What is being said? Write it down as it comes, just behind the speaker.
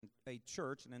a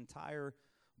church, an entire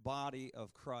body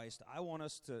of Christ, I want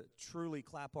us to truly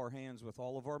clap our hands with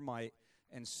all of our might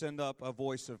and send up a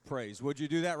voice of praise. Would you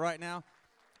do that right now?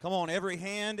 Come on, every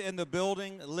hand in the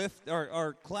building lift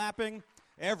or clapping,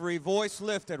 every voice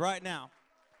lifted right now.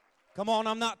 Come on,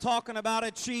 I'm not talking about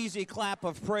a cheesy clap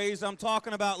of praise. I'm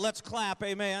talking about let's clap,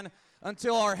 amen,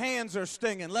 until our hands are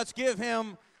stinging. Let's give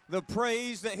him the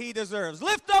praise that he deserves.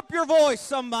 Lift up your voice,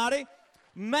 somebody.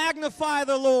 Magnify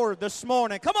the Lord this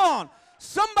morning. Come on,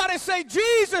 somebody say,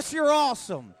 Jesus, you're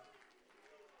awesome.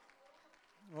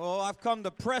 Oh, I've come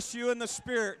to press you in the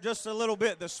spirit just a little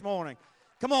bit this morning.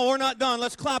 Come on, we're not done.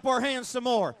 Let's clap our hands some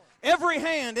more. Every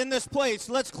hand in this place,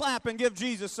 let's clap and give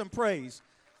Jesus some praise.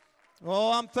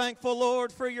 Oh, I'm thankful,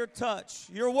 Lord, for your touch.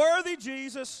 You're worthy,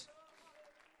 Jesus.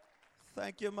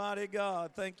 Thank you, mighty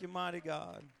God. Thank you, mighty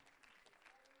God.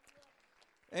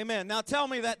 Amen. Now tell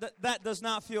me that does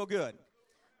not feel good.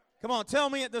 Come on, tell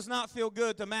me it does not feel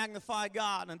good to magnify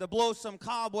God and to blow some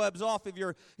cobwebs off of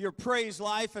your praise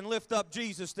life and lift up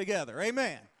Jesus together.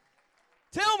 Amen.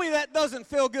 Tell me that doesn't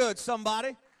feel good,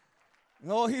 somebody.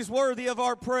 Oh, he's worthy of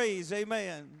our praise.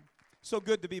 Amen. So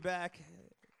good to be back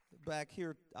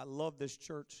here. I love this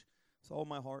church with all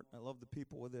my heart. I love the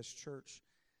people with this church.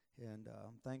 And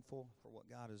I'm thankful for what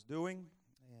God is doing.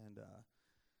 And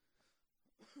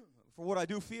for what I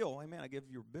do feel, amen, I give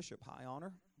your bishop high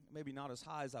honor. Maybe not as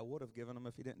high as I would have given him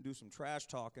if he didn't do some trash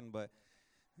talking, but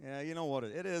yeah, you know what,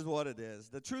 it is what it is.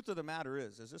 The truth of the matter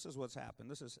is this is what's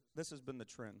happened. This has been the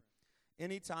trend.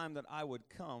 Anytime that I would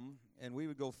come and we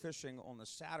would go fishing on a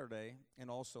Saturday and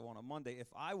also on a Monday, if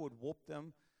I would whoop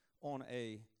them on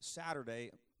a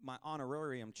Saturday, my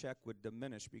honorarium check would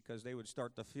diminish because they would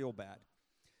start to feel bad.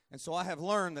 And so I have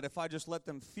learned that if I just let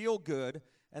them feel good,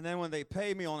 and then when they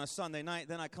pay me on a Sunday night,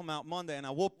 then I come out Monday and I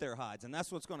whoop their hides, and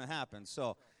that's what's going to happen.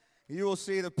 So you will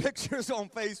see the pictures on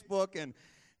Facebook, and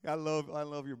I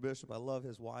love your bishop. I love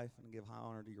his wife, and give high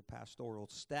honor to your pastoral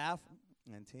staff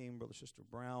and team, Brother Sister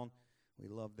Brown. We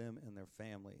love them and their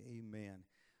family. Amen.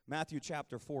 Matthew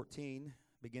chapter 14,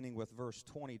 beginning with verse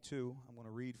 22. I'm going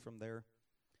to read from there.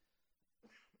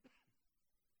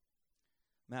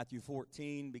 Matthew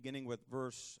 14, beginning with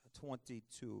verse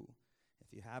 22.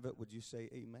 If you have it, would you say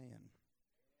amen?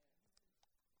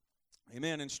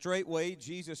 Amen. And straightway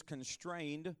Jesus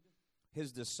constrained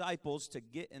his disciples to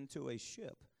get into a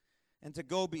ship and to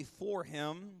go before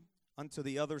him unto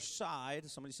the other side.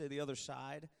 Somebody say the other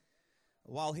side.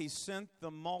 While he sent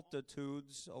the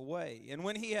multitudes away. And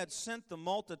when he had sent the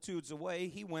multitudes away,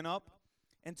 he went up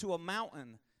into a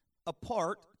mountain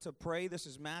apart to pray. This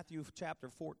is Matthew chapter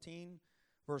 14,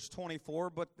 verse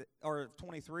 24, or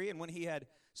 23. And when he had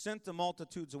sent the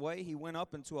multitudes away, he went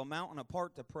up into a mountain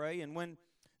apart to pray. And when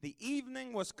the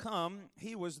evening was come,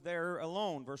 he was there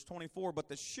alone. Verse 24, but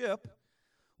the ship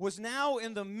was now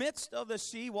in the midst of the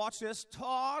sea. Watch this.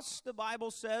 Tossed, the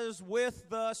Bible says, with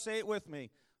the, say it with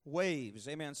me, waves.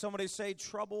 Amen. Somebody say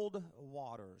troubled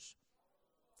waters.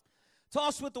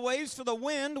 Tossed with the waves, for the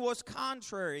wind was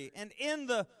contrary. And in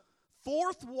the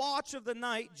fourth watch of the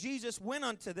night, Jesus went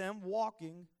unto them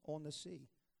walking on the sea.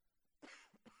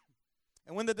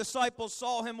 And when the disciples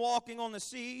saw him walking on the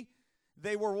sea,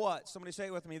 they were what? Somebody say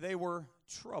it with me. They were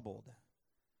troubled.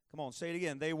 Come on, say it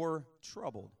again. They were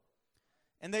troubled.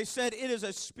 And they said, it is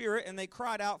a spirit, and they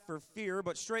cried out for fear.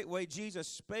 But straightway Jesus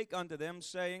spake unto them,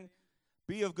 saying,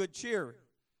 be of good cheer.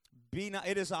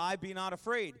 It is I, be not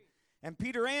afraid. And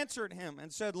Peter answered him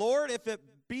and said, Lord, if it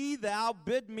be thou,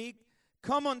 bid me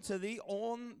come unto thee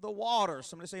on the waters.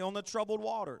 Somebody say, on the troubled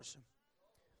waters.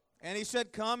 And he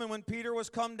said, come. And when Peter was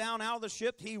come down out of the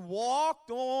ship, he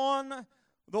walked on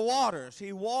the waters.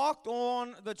 He walked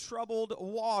on the troubled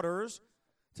waters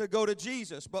to go to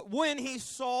Jesus. But when he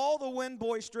saw the wind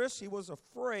boisterous, he was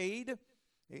afraid.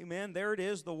 Amen. There it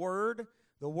is, the word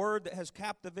that has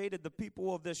captivated the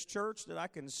people of this church, that I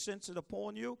can sense it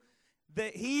upon you,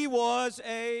 that he was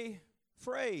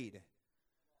afraid.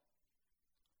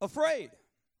 Afraid.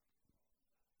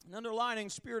 An underlying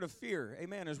spirit of fear,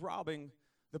 amen, is robbing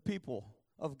the people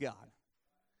of God.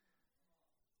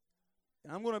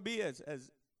 And I'm going to be as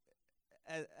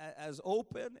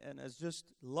open and as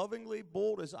just lovingly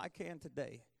bold as I can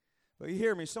today. But you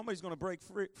hear me, somebody's going to break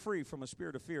free from a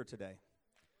spirit of fear today.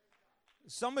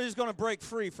 Somebody's going to break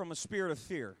free from a spirit of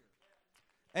fear.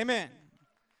 Amen.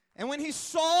 And when he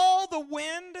saw the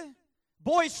wind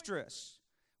boisterous,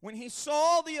 when he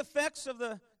saw the effects of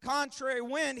the contrary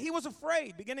wind, he was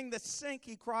afraid. Beginning to sink,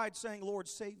 he cried, saying, Lord,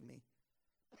 save me.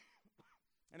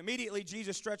 And immediately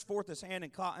Jesus stretched forth his hand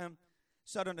and caught him,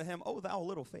 said unto him, O thou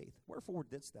little faith, wherefore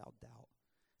didst thou doubt?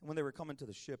 And when they were come into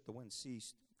the ship, the wind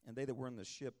ceased, and they that were in the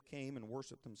ship came and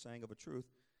worshipped him, saying, Of a truth,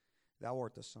 Thou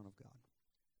art the Son of God.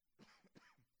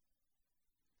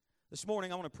 This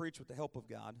morning I want to preach with the help of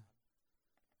God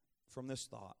from this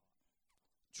thought.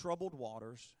 Troubled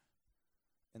waters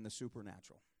and the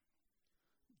supernatural.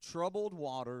 Troubled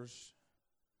waters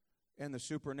and the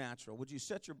supernatural. Would you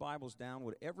set your Bibles down?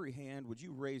 Would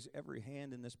you raise every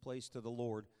hand in this place to the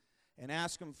Lord and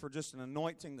ask Him for just an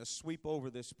anointing to sweep over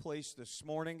this place this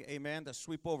morning? Amen. To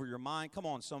sweep over your mind. Come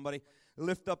on, somebody.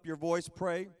 Lift up your voice.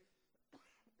 Pray.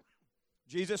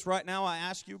 Jesus, right now I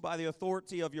ask you by the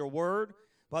authority of your word,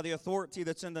 by the authority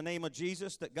that's in the name of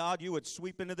Jesus, that God, you would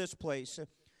sweep into this place.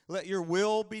 Let your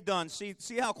will be done. See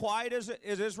how quiet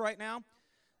it is right now?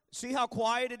 See how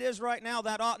quiet it is right now?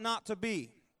 That ought not to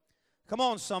be. Come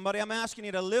on, somebody. I'm asking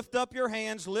you to lift up your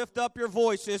hands, lift up your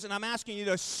voices, and I'm asking you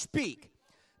to speak.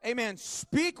 Amen.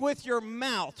 Speak with your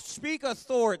mouth. Speak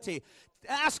authority.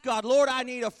 Ask God, Lord, I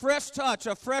need a fresh touch,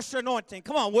 a fresh anointing.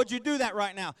 Come on, would you do that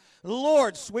right now?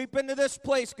 Lord, sweep into this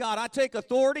place, God. I take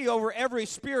authority over every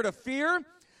spirit of fear.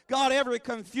 God, every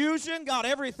confusion, God,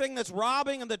 everything that's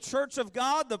robbing the church of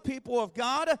God, the people of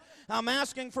God. I'm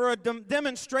asking for a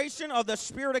demonstration of the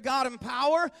Spirit of God in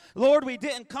power. Lord, we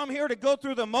didn't come here to go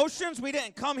through the motions. We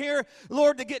didn't come here,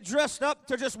 Lord, to get dressed up,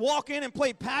 to just walk in and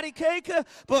play patty cake.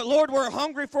 But, Lord, we're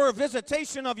hungry for a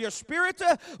visitation of your Spirit.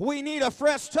 We need a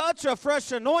fresh touch, a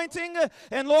fresh anointing.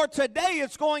 And, Lord, today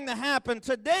it's going to happen.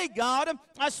 Today, God,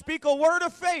 I speak a word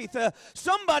of faith.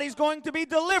 Somebody's going to be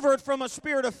delivered from a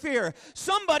spirit of fear.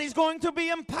 Somebody's going to be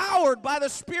empowered by the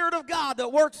Spirit of God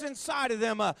that works inside of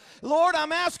them. Lord,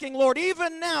 I'm asking, Lord,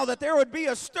 even now that there would be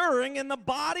a stirring in the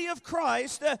body of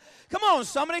Christ. Come on,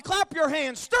 somebody, clap your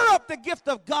hands. Stir up the gift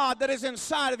of God that is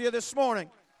inside of you this morning.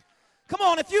 Come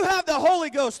on, if you have the Holy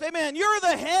Ghost, amen, you're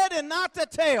the head and not the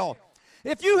tail.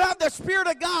 If you have the Spirit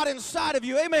of God inside of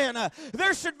you, amen,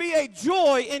 there should be a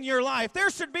joy in your life.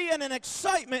 There should be an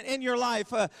excitement in your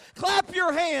life. Clap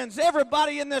your hands,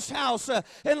 everybody in this house,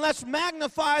 and let's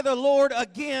magnify the Lord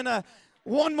again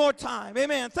one more time.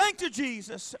 Amen. Thank you,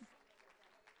 Jesus.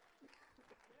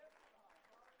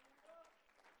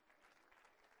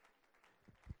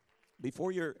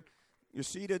 Before you're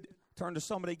seated, turn to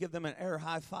somebody, give them an air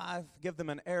high five, give them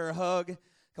an air hug.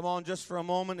 Come on, just for a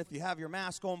moment, if you have your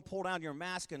mask on, pull down your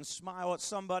mask and smile at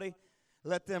somebody.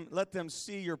 Let them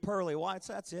see your pearly whites.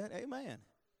 That's it. Amen.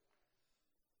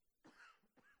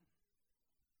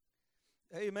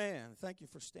 Amen. Thank you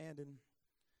for standing.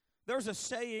 There's a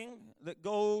saying that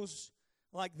goes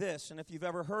like this, and if you've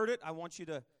ever heard it, I want you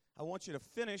to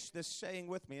finish this saying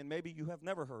with me, and maybe you have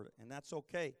never heard it, and that's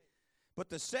okay. But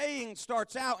the saying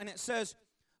starts out, and it says,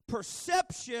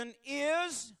 perception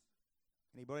is,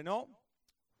 anybody know?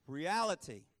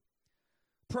 Reality.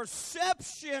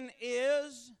 Perception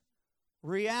is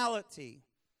reality.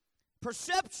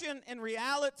 Perception and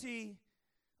reality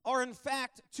are in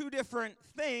fact two different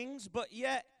things, but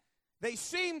yet they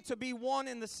seem to be one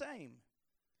and the same.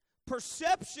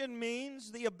 Perception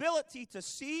means the ability to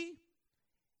see,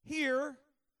 hear,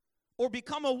 or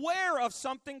become aware of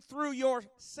something through your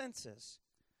senses.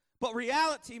 But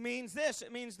reality means this.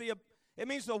 It means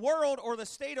the world or the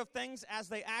state of things as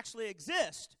they actually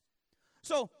exist.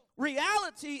 So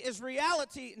reality is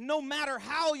reality no matter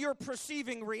how you're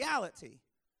perceiving reality.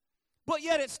 But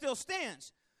yet it still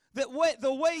stands. That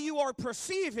the way you are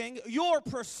perceiving, your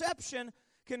perception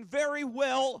can very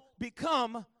well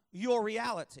become your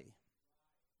reality.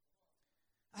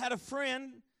 I have a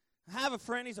friend,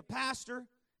 he's a pastor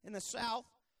in the South.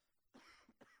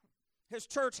 His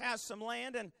church has some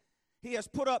land, and he has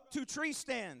put up 2 tree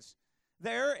stands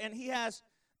there, and he has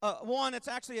one that's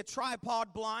actually a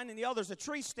tripod blind, and the other's a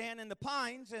tree stand in the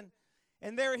pines,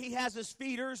 and there he has his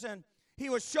feeders, and he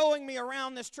was showing me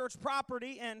around this church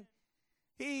property, and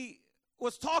he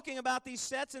was talking about these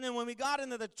sets, and then when we got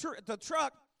into the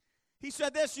truck, he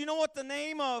said this, you know what the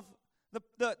name of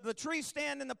the tree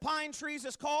stand and the pine trees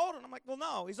is called? And I'm like, well,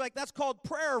 no. He's like, that's called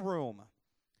prayer room. I'm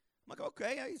like,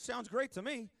 okay, it sounds great to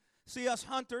me. See, us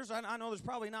hunters, I know there's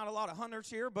probably not a lot of hunters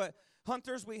here, but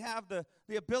hunters, we have the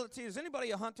ability. Is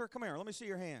anybody a hunter? Come here, let me see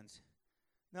your hands.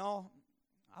 No,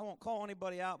 I won't call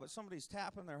anybody out, but somebody's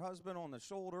tapping their husband on the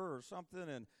shoulder or something.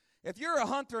 And if you're a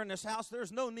hunter in this house,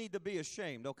 there's no need to be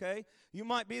ashamed, okay? You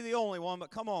might be the only one,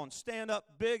 but come on, stand up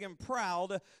big and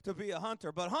proud to be a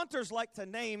hunter. But hunters like to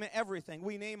name everything.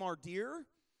 We name our deer.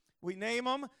 We name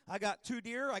them. I got 2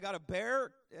 deer. I got a bear.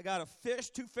 I got a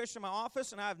fish, 2 fish in my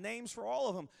office, and I have names for all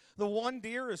of them. The one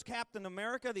deer is Captain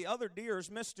America. The other deer is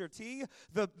Mr. T.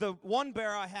 The one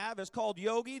bear I have is called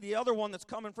Yogi. The other one that's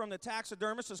coming from the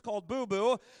taxidermist is called Boo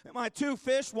Boo. And my 2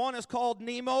 fish, one is called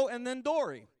Nemo and then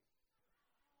Dory.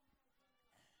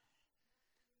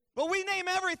 But we name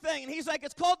everything. And he's like,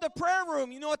 it's called the prayer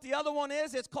room. You know what the other one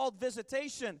is? It's called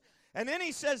visitation. And then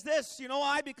he says this, you know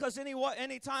why? Because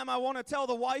anytime I want to tell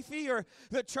the wifey or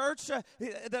the church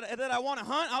that I want to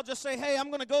hunt, I'll just say, hey, I'm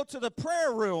going to go to the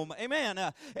prayer room. Amen.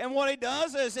 And what he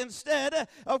does is instead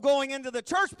of going into the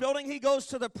church building, he goes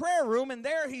to the prayer room, and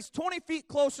there he's 20 feet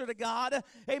closer to God.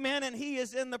 Amen. And he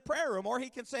is in the prayer room. Or he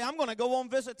can say, I'm going to go on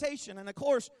visitation. And, of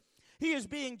course, he is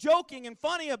being joking and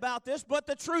funny about this, but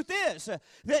the truth is that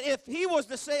if he was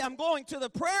to say, I'm going to the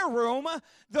prayer room,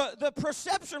 the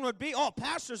perception would be, oh,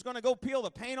 pastor's going to go peel the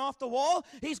paint off the wall.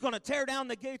 He's going to tear down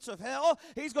the gates of hell.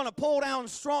 He's going to pull down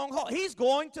strongholds. He's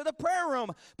going to the prayer room.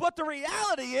 But the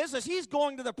reality is he's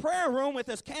going to the prayer room with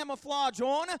his camouflage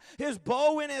on, his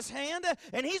bow in his hand,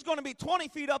 and he's going to be 20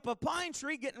 feet up a pine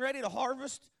tree getting ready to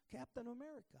harvest Captain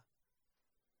America.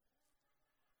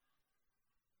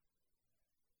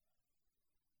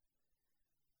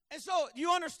 And so,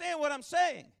 you understand what I'm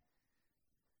saying?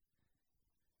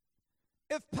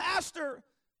 If Pastor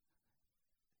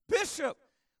Bishop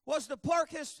was to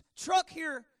park his truck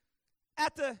here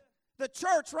at the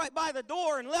church right by the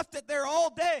door and left it there all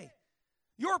day,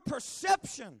 your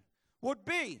perception would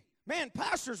be, man,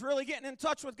 Pastor's really getting in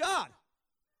touch with God.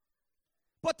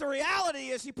 But the reality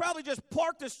is he probably just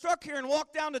parked his truck here and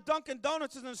walked down to Dunkin'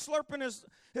 Donuts and slurping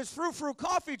his frou-frou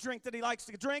coffee drink that he likes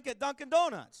to drink at Dunkin'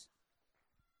 Donuts.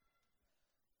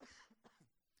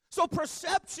 So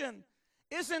perception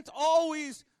isn't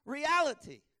always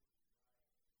reality.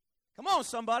 Come on,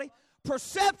 somebody.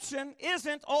 Perception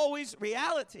isn't always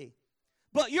reality.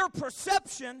 But your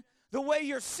perception, the way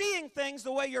you're seeing things,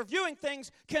 the way you're viewing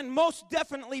things, can most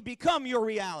definitely become your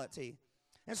reality.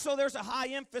 And so there's a high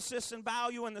emphasis and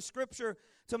value in the Scripture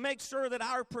to make sure that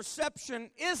our perception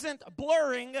isn't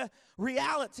blurring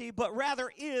reality, but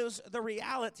rather is the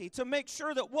reality. To make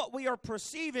sure that what we are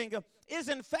perceiving is,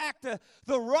 in fact,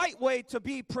 the right way to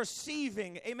be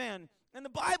perceiving. Amen. And the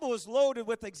Bible is loaded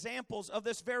with examples of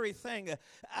this very thing,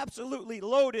 absolutely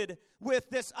loaded with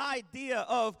this idea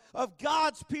of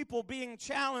God's people being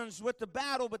challenged with the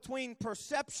battle between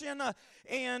perception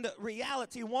and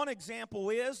reality. One example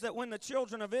is that when the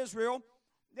children of Israel,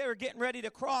 they were getting ready to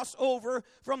cross over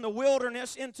from the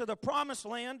wilderness into the promised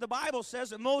land, the Bible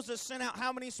says that Moses sent out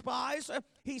how many spies?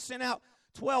 He sent out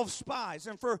 12 spies.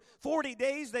 And for 40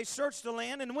 days they searched the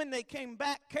land, and when they came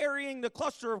back carrying the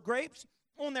cluster of grapes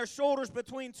on their shoulders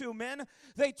between two men,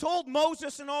 they told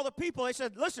Moses and all the people, they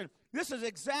said, listen, this is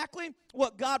exactly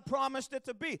what God promised it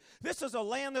to be. This is a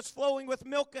land that's flowing with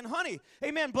milk and honey.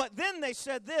 Amen. But then they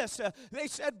said this. They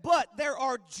said, but there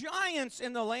are giants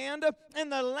in the land,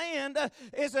 and the land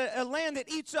is a land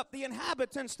that eats up the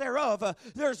inhabitants thereof.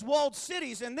 There's walled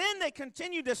cities. And then they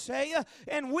continued to say,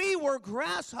 and we were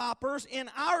grasshoppers in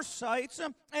our sights,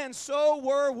 and so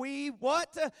were we,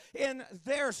 what? In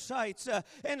their sights.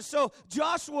 And so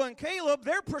Joshua and Caleb,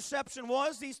 their perception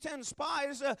was, these 10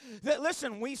 spies, that,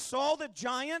 listen, we saw the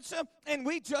giants and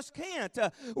we just can't.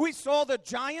 We saw the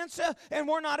giants and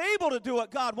we're not able to do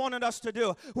what God wanted us to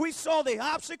do. We saw the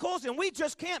obstacles and we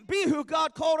just can't be who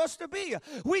God called us to be.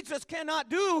 We just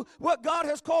cannot do what God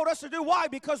has called us to do. Why?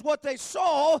 Because what they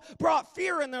saw brought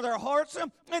fear into their hearts,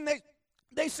 and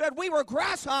they said, we were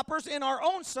grasshoppers in our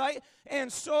own sight,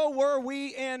 and so were we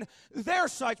in their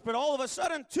sights. But all of a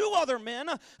sudden, 2 other men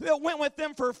that went with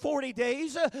them for 40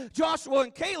 days, Joshua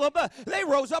and Caleb, they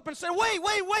rose up and said,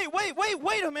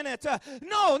 wait a minute.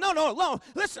 No.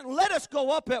 Listen, let us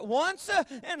go up at once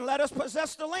and let us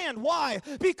possess the land. Why?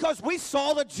 Because we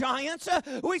saw the giants,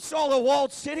 we saw the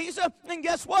walled cities, and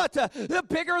guess what? The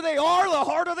bigger they are, the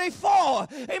harder they fall.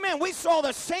 Amen. We saw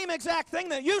the same exact thing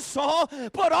that you saw,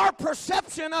 but our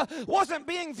perception wasn't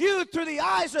being viewed through the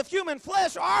eyes of human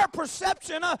flesh. Our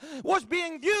perception was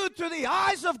being viewed through the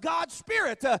eyes of God's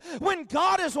Spirit. When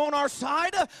God is on our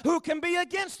side, who can be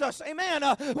against us? Amen.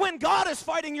 When God is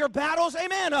fighting your battles,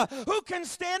 amen, who can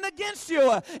stand against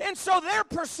you? And so their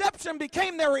perception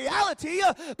became their reality.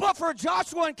 But for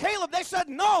Joshua and Caleb, they said,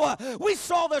 no, we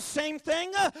saw the same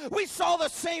thing. We saw the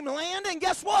same land. And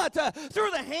guess what?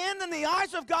 Through the hand and the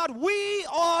eyes of God, we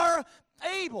are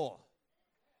able.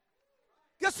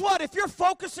 Guess what? If you're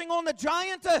focusing on the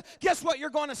giant, guess what you're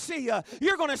going to see?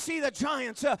 You're going to see the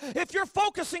giants. If you're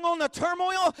focusing on the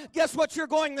turmoil, guess what you're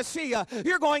going to see?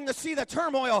 You're going to see the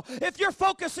turmoil. If you're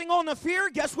focusing on the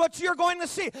fear, guess what you're going to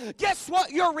see? Guess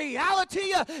what your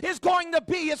reality is going to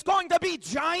be? It's going to be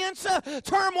giants,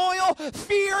 turmoil,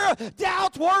 fear,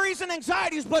 doubt, worries, and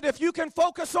anxieties. But if you can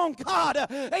focus on God,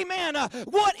 amen,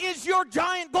 what is your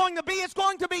giant going to be? It's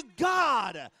going to be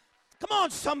God. Come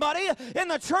on, somebody. In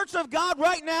the church of God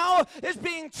right now is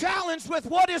being challenged with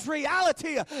what is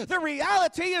reality. The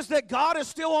reality is that God is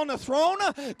still on the throne.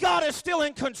 God is still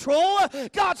in control.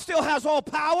 God still has all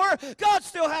power. God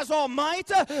still has all might.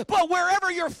 But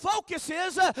wherever your focus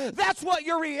is, that's what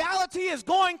your reality is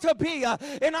going to be.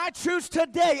 And I choose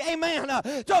today, amen,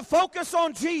 to focus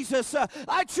on Jesus.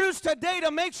 I choose today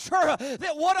to make sure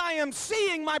that what I am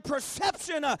seeing, my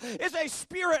perception, is a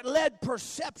Spirit-led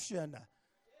perception.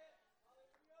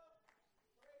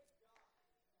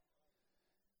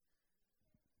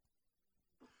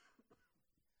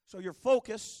 So your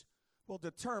focus will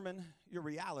determine your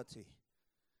reality.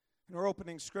 In our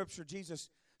opening scripture, Jesus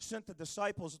sent the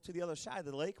disciples to the other side of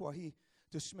the lake while he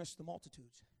dismissed the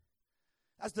multitudes.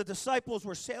 As the disciples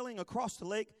were sailing across the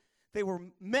lake, they were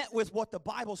met with what the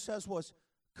Bible says was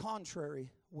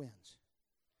contrary winds.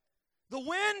 The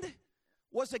wind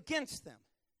was against them.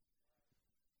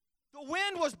 The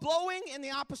wind was blowing in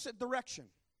the opposite direction.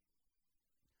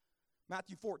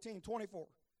 Matthew 14:24.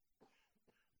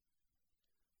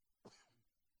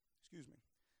 Excuse me.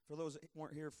 For those that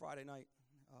weren't here Friday night,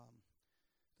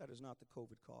 that is not the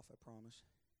COVID cough, I promise.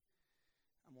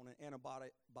 I'm on an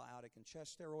antibiotic and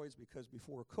chest steroids because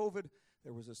before COVID,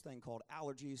 there was this thing called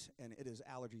allergies, and it is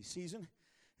allergy season,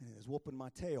 and it is whooping my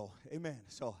tail. Amen.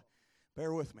 So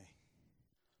bear with me.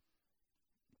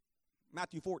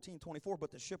 Matthew 14:24,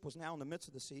 but the ship was now in the midst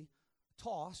of the sea,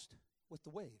 tossed with the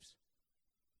waves.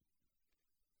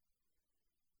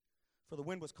 For the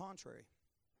wind was contrary.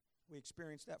 We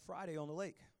experienced that Friday on the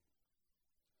lake.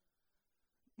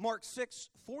 Mark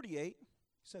 6:48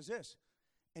 says this,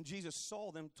 and Jesus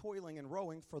saw them toiling and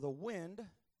rowing, for the wind,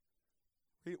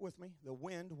 read it with me, the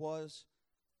wind was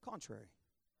contrary.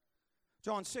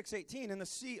 John 6:18, and the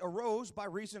sea arose by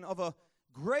reason of a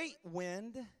great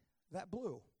wind that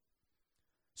blew.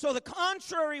 So the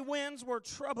contrary winds were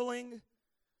troubling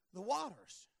the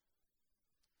waters.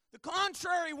 The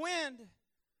contrary wind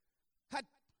had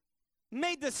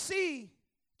made the sea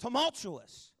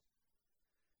tumultuous.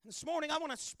 This morning, I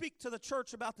want to speak to the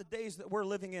church about the days that we're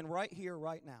living in right here,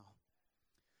 right now.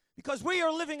 Because we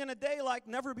are living in a day like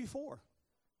never before.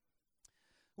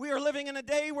 We are living in a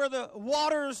day where the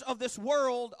waters of this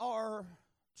world are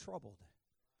troubled.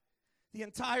 The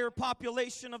entire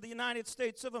population of the United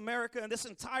States of America and this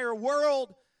entire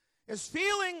world is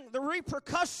feeling the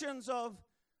repercussions of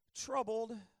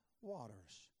troubled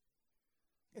waters.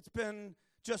 It's been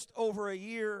just over a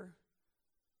year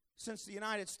since the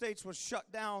United States was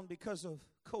shut down because of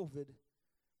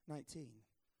COVID-19.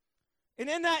 And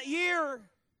in that year,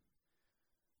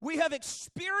 we have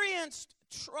experienced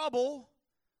trouble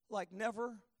like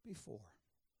never before.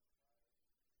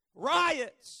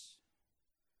 Riots,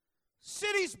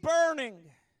 cities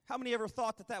burning. How many ever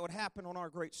thought that that would happen on our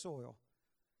great soil?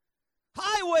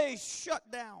 Highways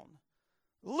shut down,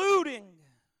 looting,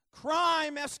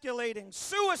 crime escalating,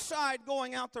 suicide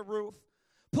going out the roof,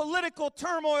 political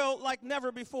turmoil like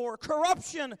never before,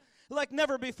 corruption like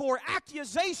never before,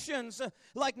 accusations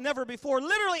like never before,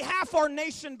 literally half our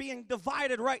nation being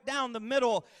divided right down the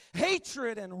middle,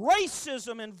 hatred and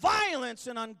racism and violence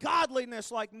and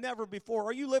ungodliness like never before.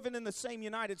 Are you living in the same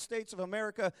United States of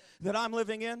America that I'm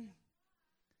living in?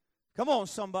 Come on,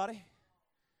 somebody.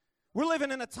 We're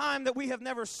living in a time that we have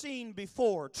never seen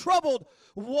before, troubled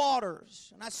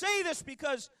waters. And I say this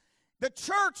because the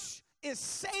church is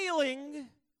sailing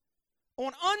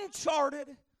on uncharted,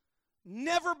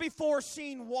 never before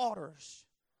seen waters.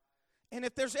 And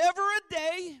if there's ever a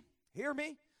day, hear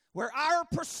me, where our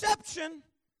perception,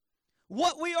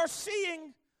 what we are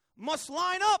seeing, must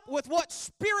line up with what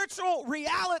spiritual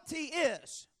reality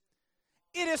is,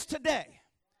 it is today.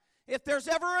 If there's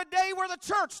ever a day where the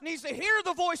church needs to hear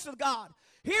the voice of God,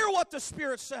 hear what the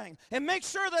Spirit's saying, and make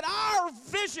sure that our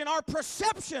vision, our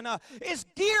perception is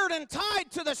geared and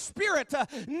tied to the Spirit,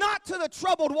 not to the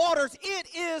troubled waters. It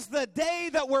is the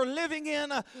day that we're living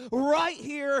in right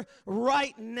here,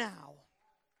 right now.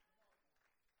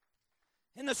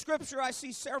 In the Scripture, I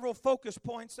see several focus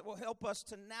points that will help us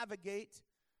to navigate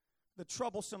the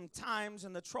troublesome times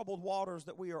and the troubled waters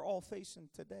that we are all facing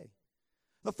today.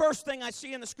 The first thing I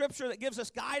see in the Scripture that gives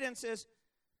us guidance is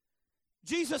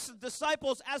Jesus'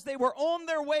 disciples, as they were on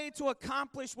their way to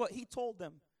accomplish what he told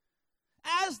them,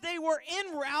 as they were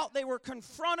en route, they were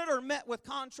confronted or met with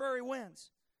contrary winds.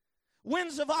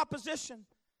 Winds of opposition.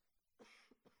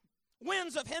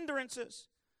 Winds of hindrances.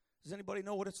 Does anybody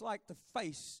know what it's like to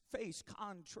face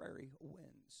contrary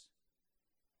winds?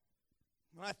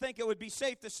 And I think it would be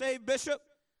safe to say, Bishop,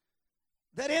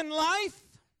 that in life,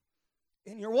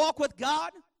 in your walk with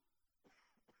God,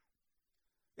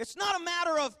 it's not a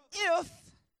matter of if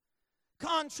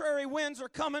contrary winds are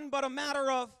coming, but a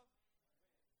matter of,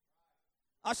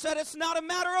 I said it's not a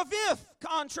matter of if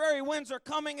contrary winds are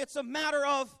coming, it's a matter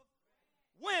of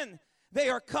when they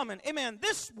are coming. Amen.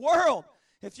 This world,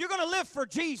 if you're going to live for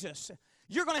Jesus,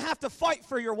 you're going to have to fight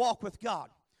for your walk with God.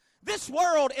 This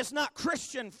world is not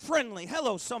Christian friendly.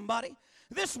 Hello, somebody.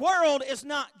 This world is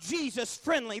not Jesus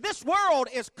friendly. This world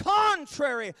is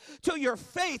contrary to your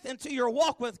faith and to your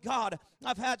walk with God.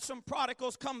 I've had some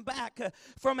prodigals come back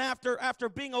from after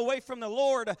being away from the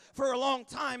Lord for a long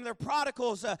time. They're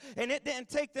prodigals, and it didn't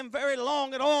take them very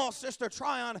long at all, Sister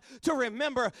Tryon, to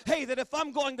remember, hey, that if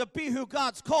I'm going to be who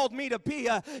God's called me to be,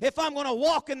 if I'm going to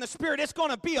walk in the Spirit, it's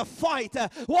going to be a fight.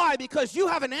 Why? Because you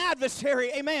have an adversary,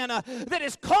 amen, that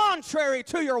is contrary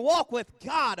to your walk with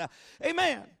God.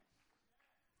 Amen.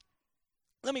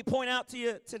 Let me point out to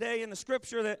you today in the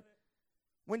scripture that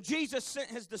when Jesus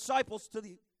sent his disciples to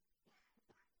the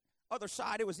other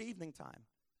side, it was evening time.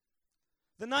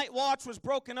 The night watch was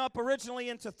broken up originally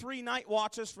into 3 night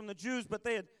watches from the Jews, but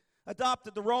they had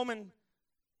adopted the Roman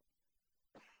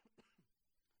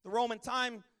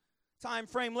time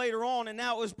frame later on, and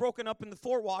now it was broken up into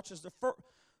 4 watches. The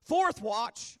fourth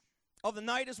watch of the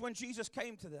night is when Jesus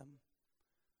came to them.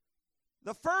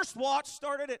 The first watch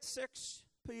started at 6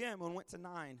 p.m. and went to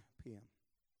 9 p.m.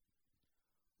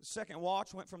 The second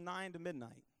watch went from 9 to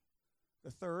midnight.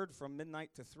 The third from midnight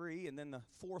to 3, and then the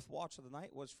fourth watch of the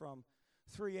night was from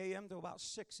 3 a.m. to about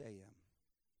 6 a.m.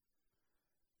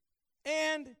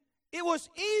 And it was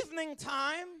evening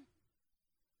time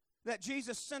that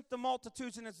Jesus sent the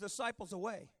multitudes and his disciples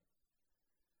away.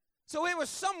 So it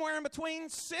was somewhere in between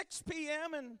 6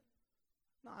 p.m. and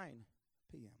 9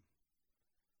 p.m.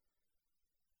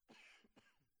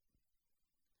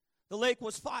 The lake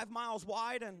was 5 miles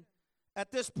wide, and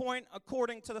at this point,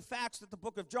 according to the facts that the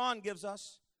book of John gives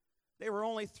us, they were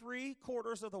only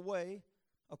 3/4 of the way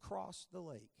across the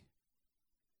lake.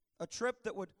 A trip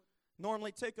that would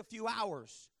normally take a few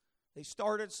hours. They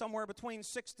started somewhere between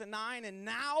 6 to 9, and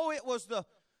now it was the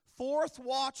fourth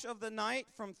watch of the night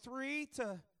from 3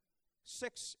 to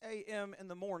 6 a.m. in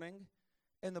the morning,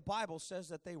 and the Bible says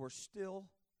that they were still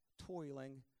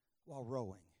toiling while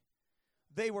rowing.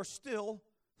 They were still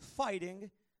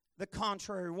fighting the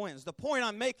contrary winds. The point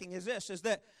I'm making is this, is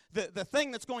that the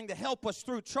thing that's going to help us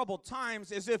through troubled times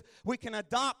is if we can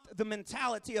adopt the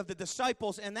mentality of the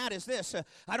disciples, and that is this.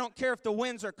 I don't care if the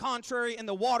winds are contrary and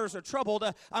the waters are troubled.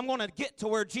 I'm going to get to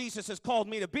where Jesus has called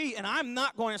me to be, and I'm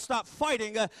not going to stop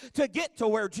fighting to get to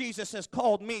where Jesus has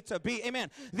called me to be.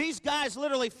 Amen. These guys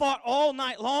literally fought all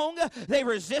night long. They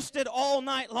resisted all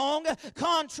night long.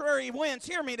 Contrary winds,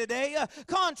 hear me today,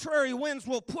 contrary winds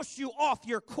will push you off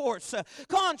your course.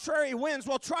 Contrary winds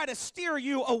will try to steer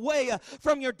you away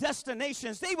from your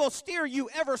destinations. They will steer you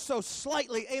ever so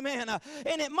slightly, amen.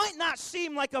 And it might not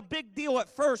seem like a big deal at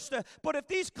first, but if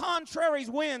these contrary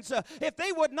winds, if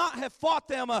they would not have fought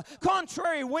them,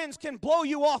 contrary winds can blow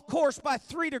you off course by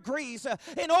 3 degrees.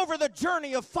 And over the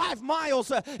journey of 5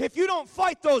 miles, if you don't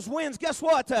fight those winds, guess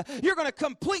what? You're going to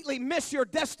completely miss your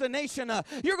destination.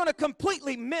 You're going to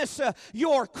completely miss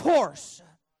your course.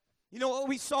 You know what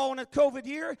we saw in a COVID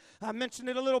year? I mentioned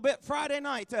it a little bit Friday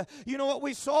night. You know what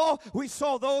we saw? We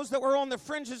saw those that were on the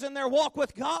fringes in their walk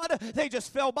with God. They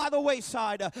just fell by the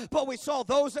wayside. But we saw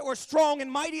those that were strong and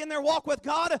mighty in their walk with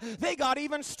God. They got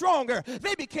even stronger.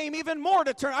 They became even more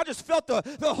determined. I just felt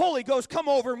the Holy Ghost come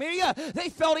over me. They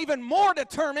felt even more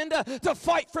determined to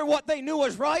fight for what they knew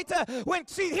was right.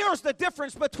 See, here's the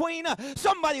difference between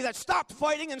somebody that stopped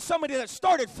fighting and somebody that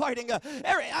started fighting.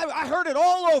 I heard it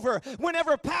all over.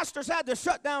 Whenever pastors had to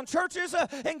shut down churches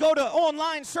and go to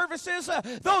online services,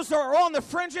 those that are on the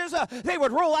fringes, they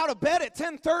would roll out of bed at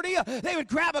 10:30. They would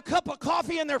grab a cup of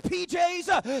coffee in their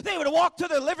PJs. They would walk to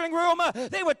the living room.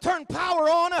 They would turn power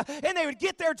on, and they would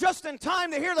get there just in time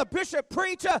to hear the bishop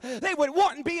preach. They would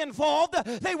want and be involved.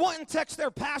 They wouldn't text their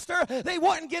pastor. They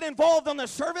wouldn't get involved in the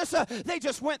service. They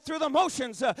just went through the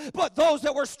motions. But those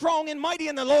that were strong and mighty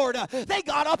in the Lord, they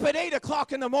got up at 8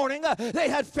 o'clock in the morning. They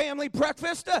had family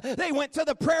breakfast. They went to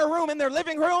the prayer room in their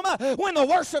living room. When the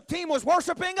worship team was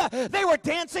worshiping, they were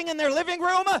dancing in their living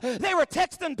room. They were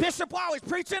texting Bishop while he's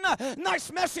preaching.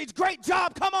 Nice message, great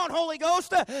job, come on Holy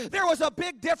Ghost. There was a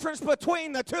big difference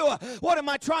between the two. What am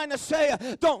I trying to say?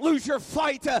 Don't lose your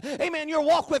fight. Amen. Your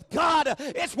walk with God,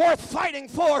 it's worth fighting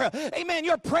for. Amen.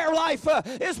 Your prayer life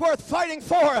is worth fighting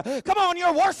for. Come on,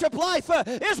 your worship life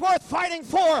is worth fighting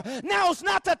for. Now's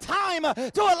not the time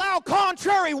to allow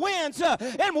contrary winds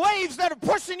and waves that are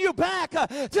pushing you back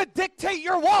to dictate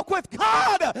your walk with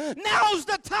God. Now's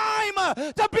the time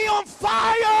to be on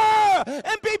fire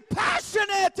and be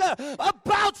passionate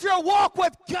about your walk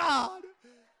with God.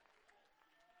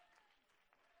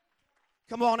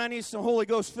 Come on, I need some Holy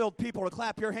Ghost-filled people to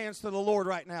clap your hands to the Lord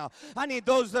right now. I need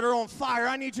those that are on fire.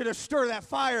 I need you to stir that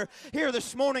fire here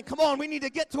this morning. Come on, we need to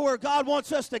get to where God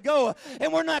wants us to go,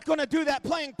 and we're not going to do that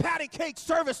playing patty cake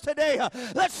service today.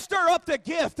 Let's stir up the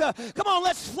gift. Come on,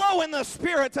 let's flow in the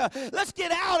Spirit. Let's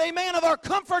get out, amen, of our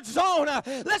comfort zone.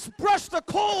 Let's brush the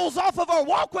coals off of our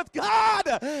walk with God,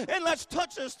 and let's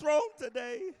touch His throne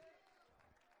today.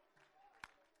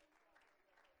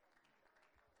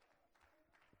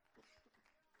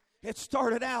 It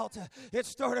started out,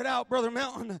 Brother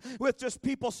Melton, with just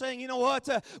people saying, you know what,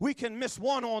 we can miss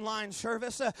one online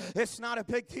service. It's not a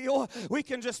big deal. We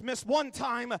can just miss one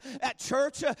time at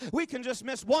church. We can just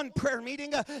miss one prayer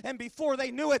meeting. And before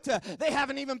they knew it, they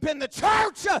haven't even been to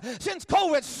church since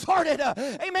COVID started.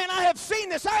 Amen. I have seen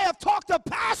this. I have talked to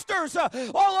pastors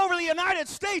all over the United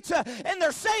States, and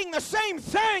they're saying the same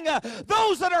thing.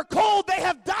 Those that are cold, they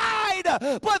have died.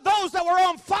 But those that were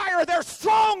on fire, they're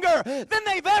stronger than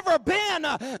they've ever been.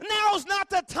 Now's not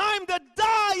the time to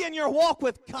die in your walk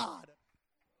with God.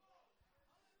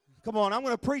 Come on, I'm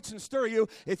going to preach and stir you.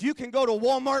 If you can go to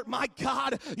Walmart, my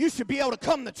God, you should be able to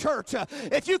come to church.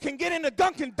 If you can get into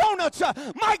Dunkin' Donuts,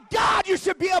 my God, you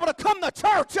should be able to come to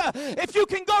church. If you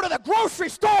can go to the grocery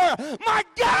store, my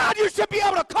God, you should be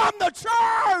able to come to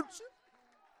church.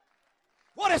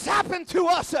 What has happened to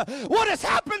us? What has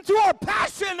happened to our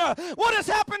passion? What has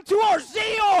happened to our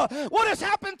zeal? What has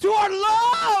happened to our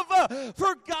love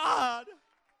for God?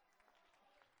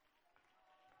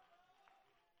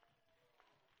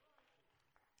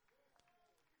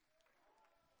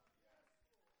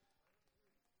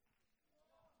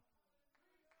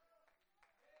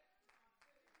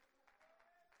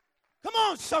 Come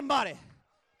on, somebody.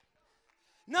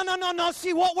 No.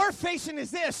 See, what we're facing is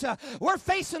this. We're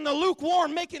facing the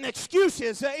lukewarm making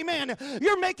excuses. Amen.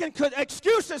 You're making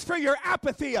excuses for your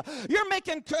apathy. You're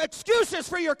making excuses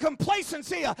for your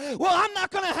complacency. Well, I'm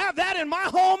not going to have that in my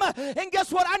home. And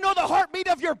guess what? I know the heartbeat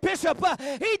of your bishop.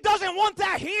 He doesn't want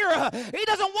that here. He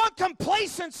doesn't want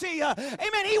complacency.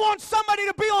 Amen. He wants somebody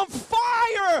to be on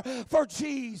fire for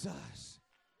Jesus.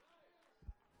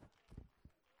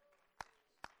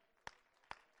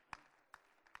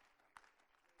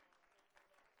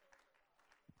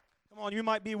 Come on, you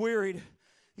might be wearied.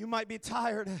 You might be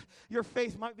tired. Your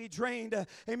faith might be drained.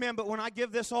 Amen. But when I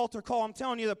give this altar call, I'm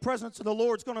telling you, the presence of the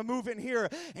Lord's going to move in here,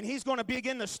 and He's going to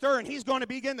begin to stir, and He's going to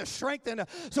begin to strengthen.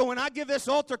 So when I give this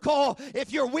altar call,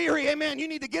 if you're weary, amen, you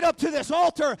need to get up to this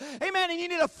altar. Amen. And you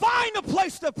need to find a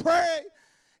place to pray.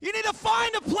 You need to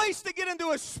find a place to get into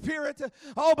a spirit.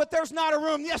 Oh, but there's not a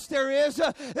room. Yes, there is.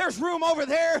 There's room over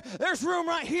there. There's room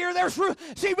right here. There's room.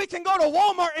 See, we can go to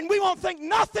Walmart and we won't think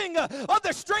nothing of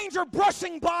the stranger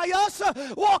brushing by us,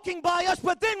 walking by us.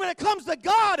 But then when it comes to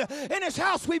God in His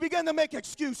house, we begin to make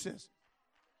excuses.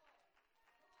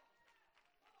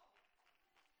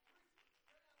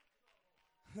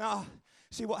 Now,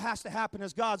 see, what has to happen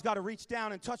is God's got to reach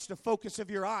down and touch the focus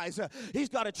of your eyes. He's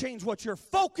got to change what you're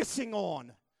focusing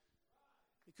on.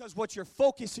 Because what you're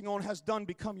focusing on has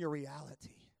become your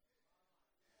reality.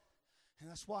 And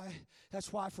that's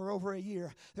why for over a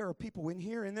year, there are people in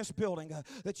here in this building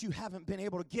that you haven't been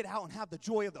able to get out and have the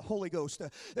joy of the Holy Ghost.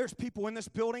 There's people in this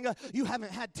building, you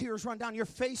haven't had tears run down your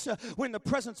face when the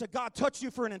presence of God touched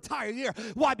you for an entire year.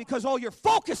 Why? Because all you're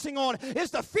focusing on is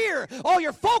the fear. All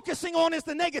you're focusing on is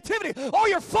the negativity. All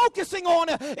you're focusing on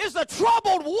is the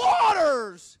troubled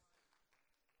waters.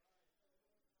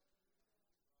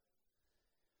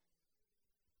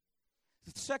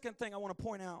 The second thing I want to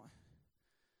point out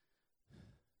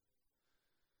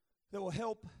that will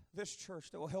help this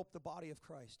church, that will help the body of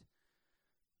Christ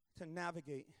to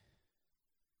navigate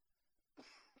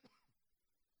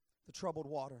the troubled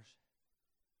waters,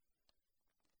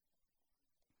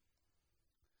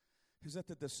 is that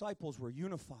the disciples were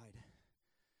unified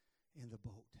in the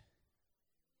boat.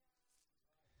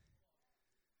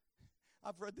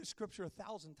 I've read this scripture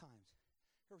 1,000 times.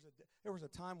 There was a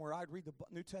time where I'd read the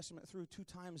New Testament through 2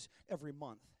 times every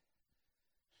month.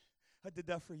 I did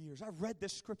that for years. I've read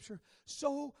this scripture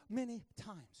so many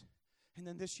times. And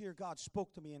then this year God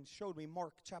spoke to me and showed me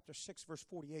Mark chapter 6, verse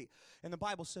 48. And the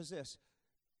Bible says this.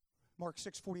 Mark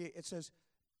 6:48, it says,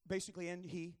 basically, and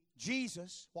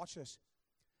Jesus, watch this.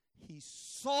 He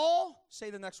saw, say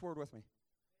the next word with me.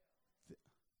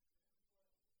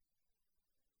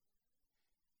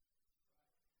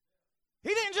 He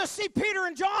didn't just see Peter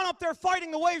and John up there fighting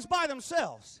the waves by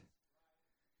themselves.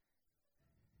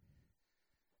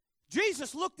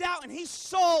 Jesus looked out and He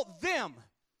saw them,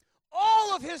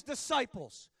 all of His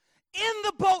disciples, in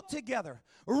the boat together,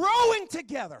 rowing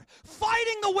together,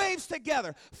 fighting the waves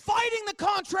together, fighting the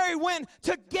contrary wind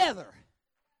together.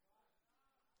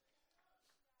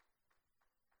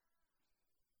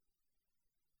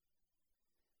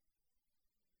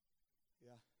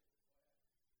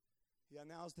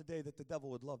 Yeah, now's the day that the devil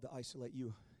would love to isolate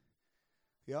you.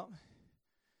 Yep.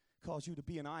 Cause you to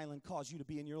be an island, cause you to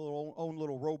be in your own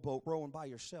little rowboat rowing by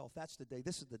yourself. That's the day.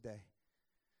 This is the day.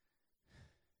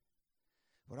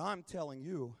 But I'm telling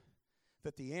you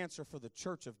that the answer for the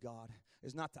church of God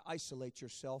is not to isolate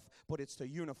yourself, but it's to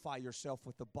unify yourself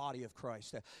with the body of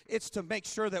Christ. It's to make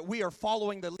sure that we are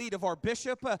following the lead of our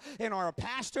bishop and our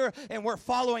pastor, and we're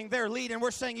following their lead, and we're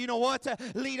saying, you know what,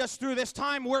 lead us through this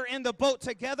time. We're in the boat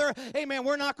together. Amen.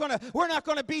 We're not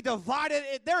gonna be divided.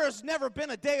 There has never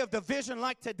been a day of division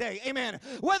like today. Amen.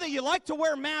 Whether you like to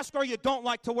wear a mask or you don't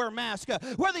like to wear a mask,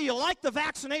 whether you like the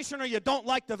vaccination or you don't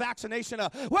like the vaccination,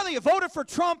 whether you voted for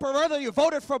Trump or whether you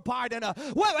voted for Biden,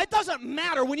 well, it doesn't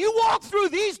matter. When you walk through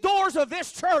these doors of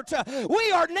this church,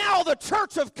 we are now the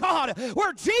church of God,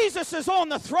 where Jesus is on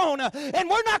the throne, and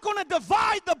we're not going to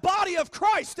divide the body of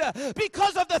Christ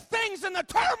because of the things and the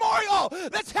turmoil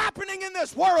that's happening in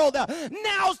this world.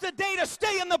 Now's the day to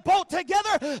stay in the boat together.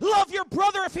 Love your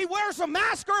brother if he wears a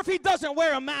mask or if he doesn't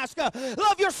wear a mask.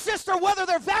 Love your sister whether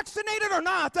they're vaccinated or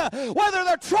not, whether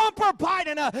they're Trump or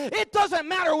Biden. It doesn't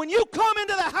matter. When you come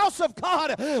into the house of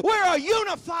God, we're a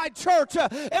unified church,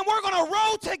 and we're going to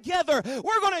row together.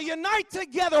 We're going to unite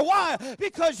together. Why?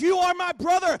 Because you are my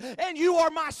brother and you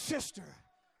are my sister.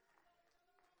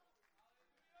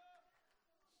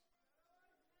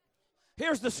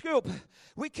 Here's the scoop.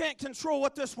 We can't control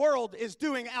what this world is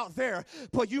doing out there,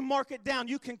 but you mark it down.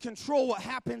 You can control what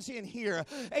happens in here.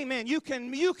 Amen. You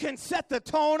can set the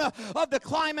tone of the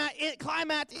climax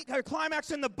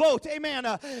in the boat. Amen.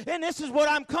 And this is what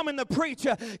I'm coming to preach.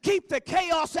 Keep the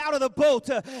chaos out of the boat.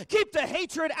 Keep the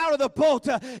hatred out of the boat.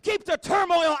 Keep the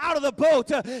turmoil out of the boat.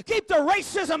 Keep the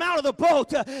racism out of the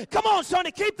boat. Come on,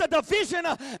 Sonny. Keep the division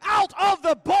out of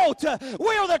the boat.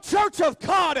 We are the church of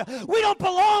God. We don't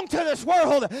belong to this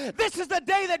world. This is the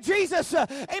day that Jesus,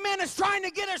 amen, is trying to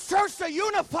get his church to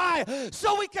unify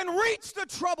so we can reach the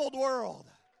troubled world.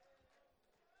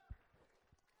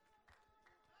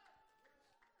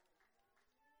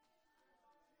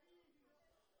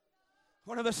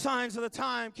 One of the signs of the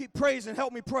time, keep praising,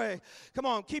 help me pray. Come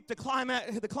on, keep the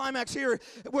climax here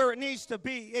where it needs to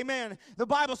be. Amen. The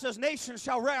Bible says nation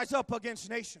shall rise up against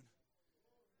nation.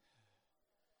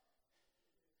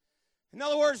 In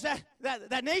other words,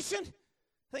 that nation,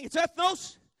 I think it's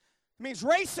ethnos, it means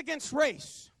race against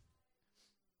race.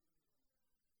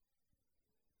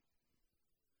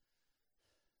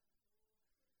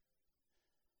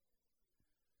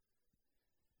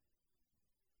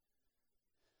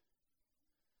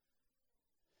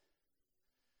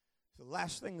 The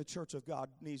last thing the church of God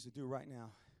needs to do right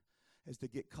now is to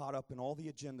get caught up in all the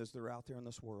agendas that are out there in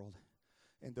this world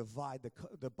and divide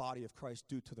the body of Christ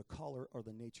due to the color or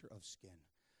the nature of skin.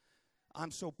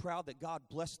 I'm so proud that God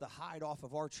blessed the hide off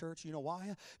of our church. You know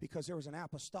why? Because there was an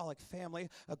apostolic family,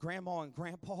 a grandma and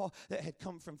grandpa that had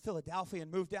come from Philadelphia and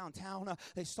moved downtown.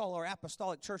 They saw our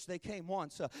apostolic church. They came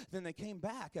once, then they came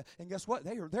back, and guess what?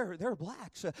 They're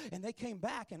blacks, and they came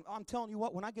back. And I'm telling you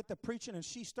what, when I get to preaching and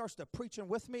she starts to preaching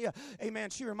with me, amen.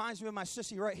 She reminds me of my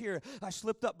sissy right here. I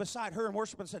slipped up beside her in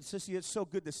worship and said, "Sissy, it's so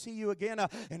good to see you again,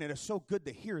 and it is so good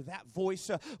to hear that voice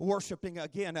worshiping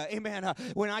again." Amen.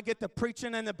 When I get to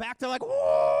preaching in the back, they're like,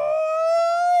 whoa!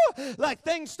 Like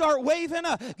things start waving.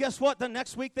 Guess what? The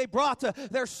next week they brought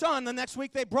their son. The next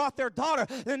week they brought their daughter.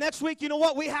 The next week, you know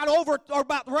what? We had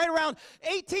about right around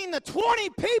 18 to 20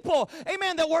 people,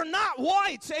 amen, that were not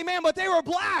whites, amen, but they were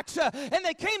blacks. And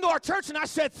they came to our church, and I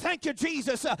said, "Thank you,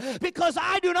 Jesus, because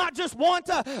I do not just want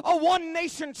a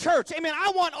one-nation church. Amen.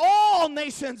 I want all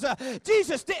nations.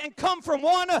 Jesus didn't come from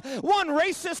one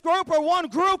racist group or one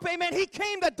group. Amen. He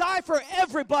came to die for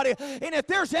everybody. And if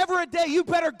there's ever a day, you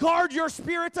better guard your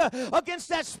spirit against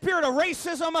that spirit of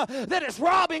racism that is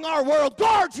robbing our world.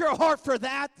 Guard your heart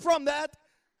from that.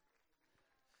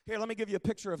 Here, let me give you a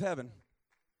picture of heaven.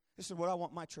 This is what I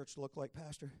want my church to look like,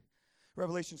 Pastor.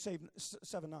 Revelation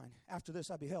 7:9. After this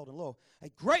I beheld, and lo, a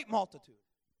great multitude.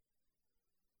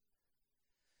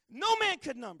 No man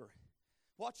could number.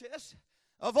 Watch this.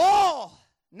 Of all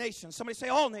nations. Somebody say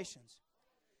all nations.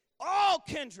 All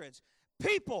kindreds,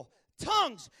 people,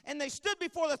 tongues, and they stood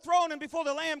before the throne and before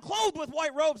the Lamb, clothed with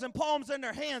white robes and palms in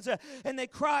their hands, and they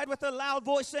cried with a loud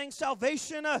voice, saying,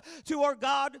 "Salvation to our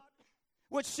God,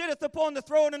 which sitteth upon the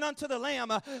throne and unto the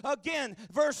Lamb. Again,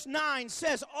 verse 9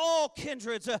 says, all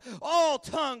kindreds, all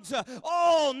tongues,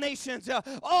 all nations,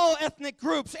 all ethnic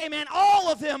groups, amen,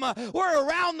 all of them were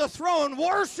around the throne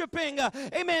worshiping,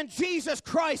 amen, Jesus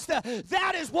Christ.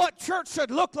 That is what church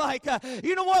should look like.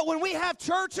 You know what? When we have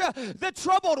church, the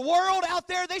troubled world out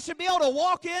there, they should be able to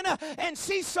walk in and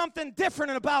see something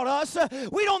different about us.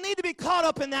 We don't need to be caught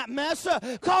up in that mess,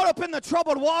 caught up in the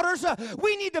troubled waters.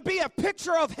 We need to be a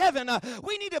picture of heaven.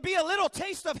 We need to be a little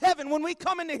taste of heaven when we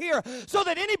come into here, so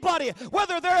that anybody,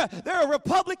 whether they're a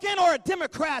Republican or a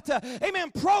Democrat,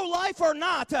 amen, pro-life or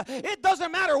not, it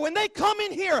doesn't matter. When they come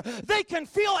in here, they can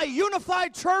feel a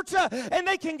unified church, and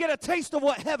they can get a taste of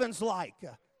what heaven's like.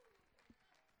 And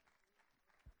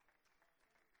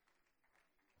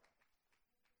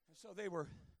so they were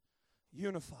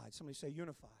unified. Somebody say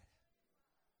unified.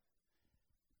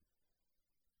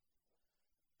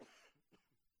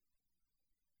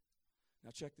 Now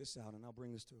check this out, and I'll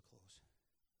bring this to a close.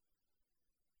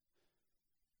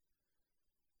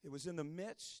 It was in the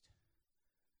midst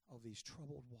of these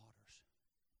troubled waters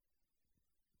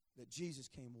that Jesus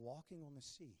came walking on the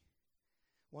sea.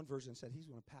 One version said he's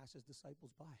going to pass his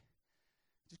disciples by.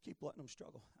 Just keep letting them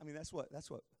struggle. I mean, that's what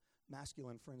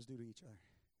masculine friends do to each other.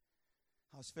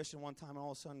 I was fishing one time, and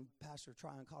all of a sudden, Pastor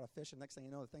Tryon caught a fish, and next thing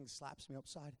you know, the thing slaps me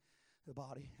upside the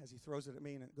body as he throws it at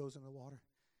me, and it goes in the water.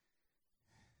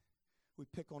 We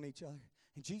pick on each other.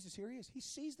 And Jesus, here he is. He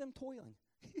sees them toiling.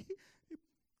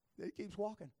 He keeps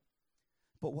walking.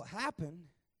 But what happened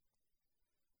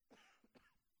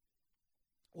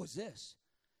was this.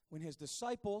 When his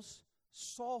disciples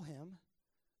saw him,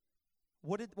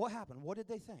 what happened? What did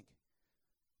they think?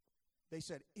 They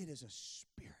said, it is a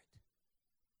spirit.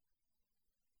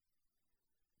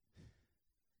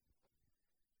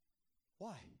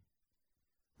 Why?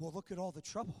 Well, look at all the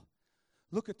trouble.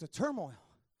 Look at the turmoil.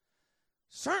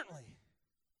 Certainly,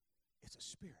 it's a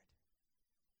spirit.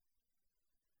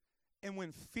 And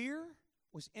when fear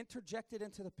was interjected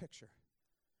into the picture,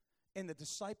 and the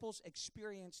disciples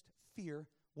experienced fear,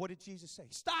 what did Jesus say?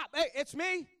 Stop! Hey, it's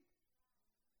me!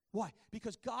 Why?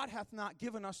 Because God hath not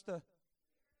given us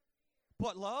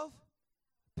but love,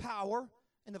 power,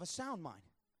 and of a sound mind.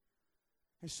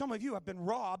 And some of you have been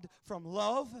robbed from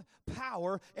love,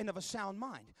 power, and of a sound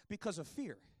mind because of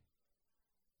fear.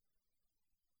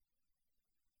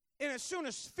 And as soon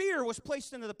as fear was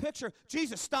placed into the picture,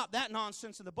 Jesus stopped that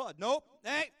nonsense in the bud. Nope,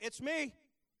 hey, it's me.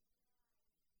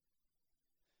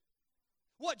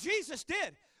 What Jesus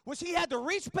did was he had to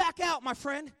reach back out, my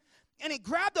friend, and he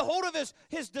grabbed a hold of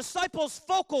his disciples'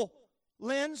 focal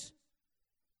lens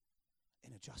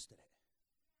and adjusted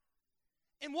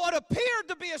it. And what appeared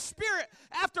to be a spirit,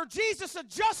 after Jesus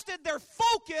adjusted their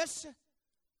focus,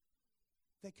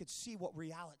 they could see what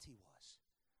reality was.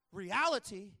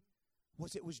 Reality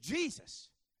was it was Jesus.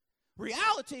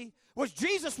 Reality was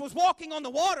Jesus was walking on the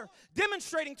water,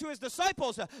 demonstrating to his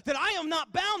disciples that I am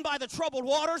not bound by the troubled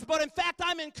waters, but in fact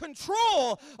I'm in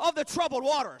control of the troubled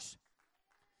waters.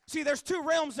 See, there's two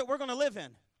realms that we're going to live in.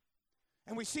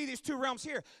 And we see these two realms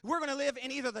here. We're going to live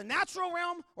in either the natural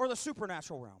realm or the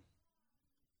supernatural realm.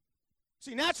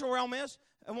 See, natural realm is,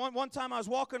 and one time I was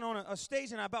walking on a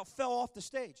stage and I about fell off the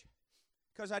stage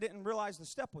because I didn't realize the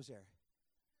step was there.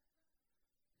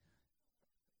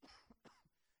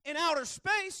 In outer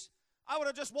space, I would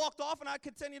have just walked off and I'd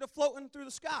continue to floating through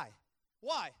the sky.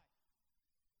 Why?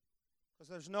 Because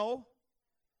there's no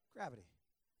gravity.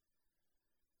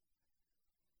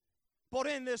 But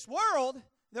in this world,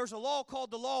 there's a law called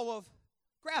the law of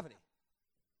gravity.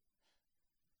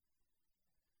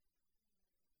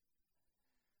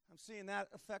 I'm seeing that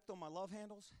effect on my love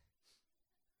handles,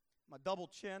 my double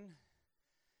chin,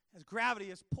 as gravity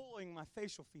is pulling my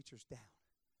facial features down.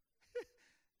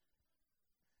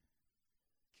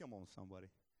 Come on, somebody.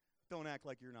 Don't act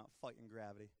like you're not fighting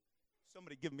gravity.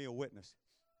 Somebody give me a witness.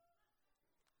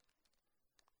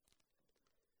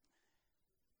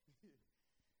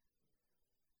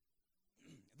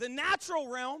 The natural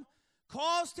realm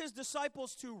caused his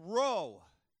disciples to row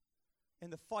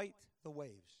and to fight the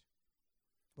waves.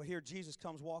 But here Jesus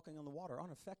comes walking on the water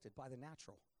unaffected by the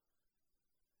natural,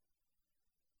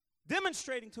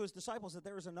 demonstrating to his disciples that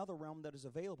there is another realm that is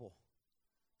available.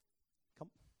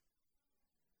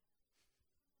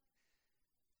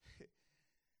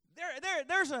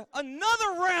 There's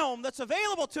another realm that's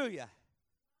available to you,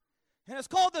 and it's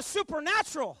called the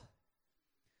supernatural.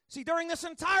 See, during this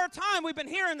entire time, we've been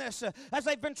hearing this as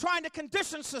they've been trying to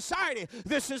condition society.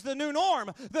 This is the new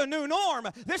norm. The new norm.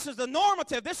 This is the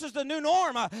normative. This is the new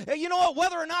norm. You know what?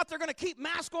 Whether or not they're going to keep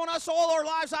masks on us all our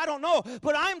lives, I don't know.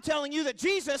 But I'm telling you that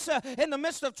Jesus, in the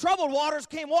midst of troubled waters,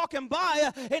 came walking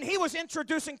by, and he was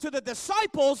introducing to the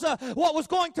disciples what was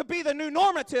going to be the new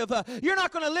normative. You're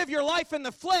not going to live your life in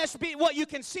the flesh, be what you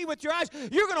can see with your eyes.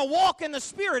 You're going to walk in the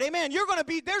Spirit. Amen. You're going to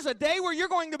be, there's a day where you're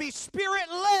going to be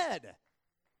Spirit-led.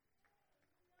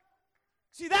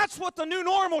 See, that's what the new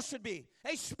normal should be,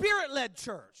 a Spirit-led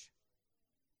church.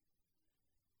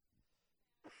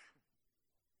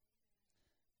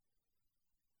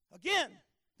 Again,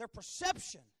 their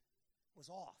perception was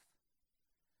off.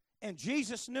 And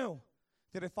Jesus knew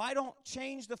that if I don't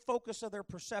change the focus of their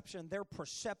perception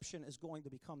is going to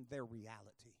become their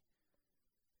reality.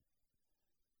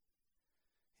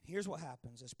 Here's what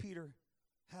happens as Peter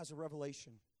has a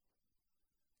revelation.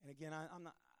 And again, I'm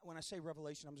not. When I say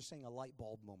revelation, I'm just saying a light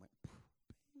bulb moment.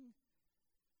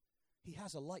 He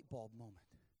has a light bulb moment.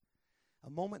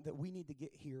 A moment that we need to get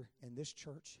here in this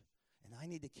church, and I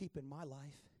need to keep in my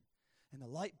life. And the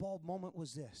light bulb moment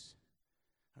was this.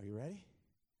 Are you ready?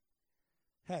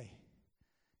 Hey,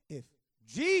 if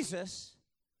Jesus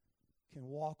can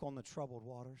walk on the troubled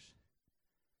waters,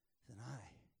 then I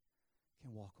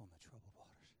can walk on the troubled waters.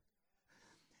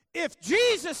 If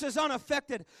Jesus is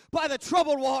unaffected by the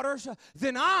troubled waters,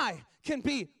 then I can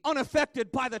be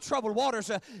unaffected by the troubled waters.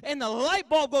 And the light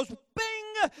bulb goes bing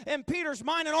in Peter's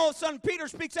mind, and all of a sudden Peter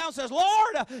speaks out and says,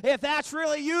 Lord, if that's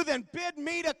really you, then bid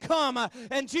me to come.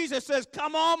 And Jesus says,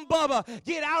 come on, Bubba,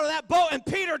 get out of that boat. And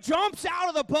Peter jumps out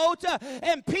of the boat,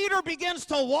 and Peter begins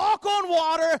to walk on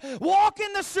water, walk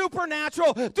in the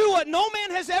supernatural, do what no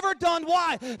man has ever done.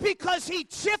 Why? Because he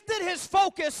shifted his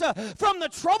focus from the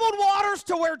troubled waters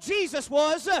to where Jesus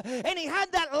was, and he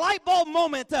had that light bulb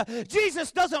moment.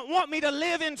 Jesus doesn't want me to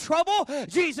live in trouble.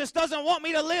 Jesus doesn't want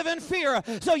me to live in fear.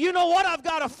 So you know what? I've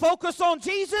got to focus on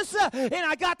Jesus, and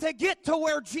I got to get to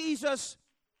where Jesus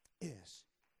is.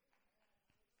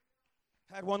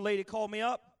 I had one lady call me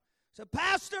up, said,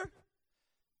 Pastor,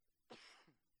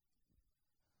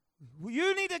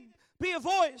 you need to be a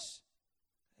voice,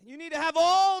 and you need to have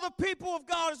all the people of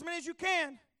God, as many as you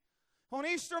can, on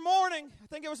Easter morning, I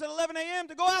think it was at 11 a.m.,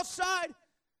 to go outside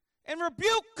and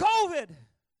rebuke COVID.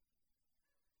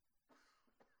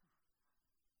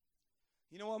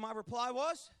 You know what my reply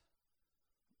was?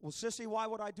 Well, sissy, why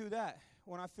would I do that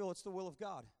when I feel it's the will of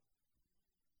God?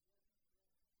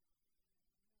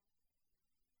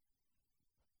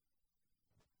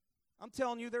 I'm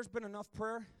telling you, there's been enough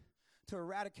prayer to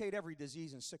eradicate every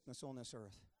disease and sickness on this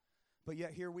earth. But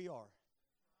yet here we are.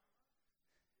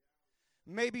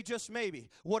 Maybe, just maybe,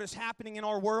 what is happening in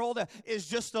our world is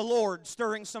just the Lord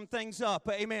stirring some things up,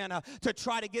 amen, to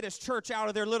try to get his church out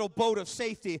of their little boat of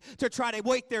safety, to try to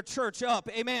wake their church up,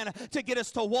 amen, to get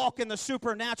us to walk in the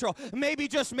supernatural. Maybe,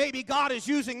 just maybe, God is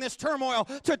using this turmoil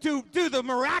to do the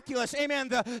miraculous, amen,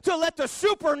 to let the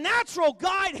supernatural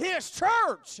guide his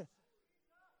church.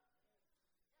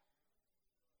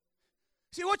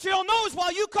 See, what you don't know is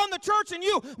while you come to church and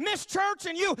you miss church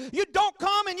and you don't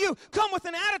come and you come with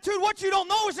an attitude, what you don't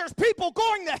know is there's people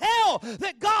going to hell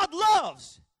that God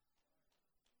loves.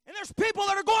 And there's people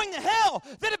that are going to hell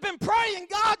that have been praying,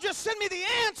 God, just send me the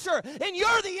answer, and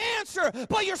you're the answer,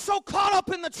 but you're so caught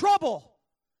up in the trouble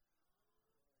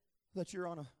that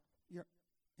you're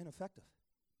ineffective.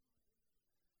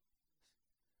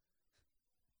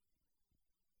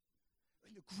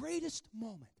 In the greatest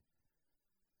moment,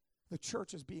 the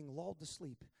church is being lulled to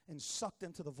sleep and sucked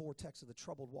into the vortex of the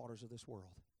troubled waters of this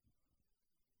world.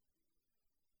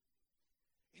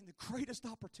 In the greatest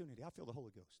opportunity, I feel the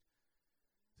Holy Ghost.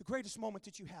 The greatest moment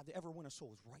that you have to ever win a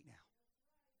soul is right now.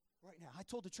 Right now. I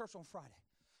told the church on Friday,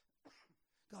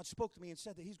 God spoke to me and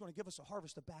said that he's going to give us a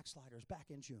harvest of backsliders back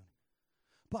in June.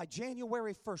 By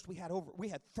January 1st, we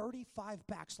had 35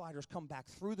 backsliders come back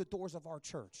through the doors of our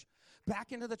church,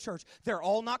 back into the church. They're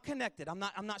all not connected. I'm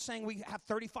not saying we have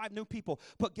 35 new people,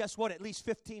 but guess what? At least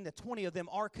 15 to 20 of them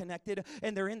are connected,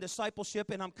 and they're in discipleship,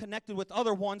 and I'm connected with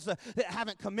other ones that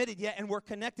haven't committed yet, and we're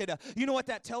connected. You know what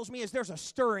that tells me is there's a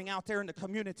stirring out there in the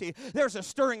community. There's a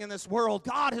stirring in this world.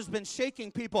 God has been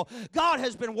shaking people. God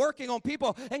has been working on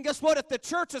people, and guess what? If the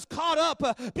church is caught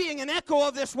up being an echo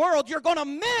of this world, you're going to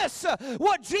miss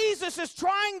what Jesus is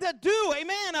trying to do.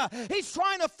 Amen. He's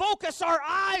trying to focus our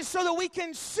eyes so that we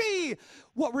can see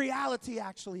what reality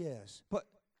actually is. But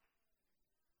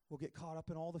we'll get caught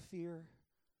up in all the fear.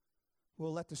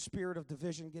 We'll let the spirit of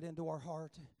division get into our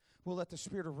heart. We'll let the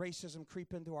spirit of racism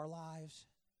creep into our lives.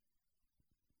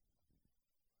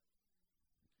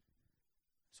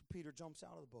 So Peter jumps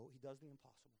out of the boat. He does the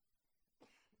impossible.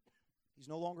 He's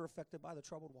no longer affected by the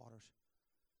troubled waters.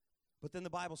 But then the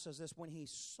Bible says this, when he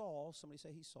saw, somebody say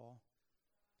he saw,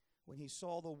 when he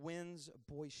saw the winds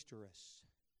boisterous.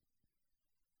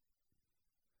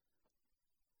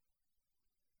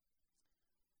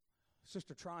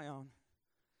 Sister Tryon,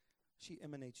 she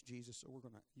emanates Jesus, so we're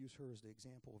going to use her as the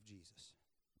example of Jesus.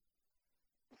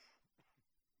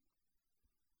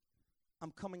 I'm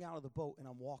coming out of the boat and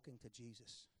I'm walking to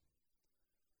Jesus.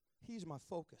 He's my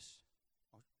focus.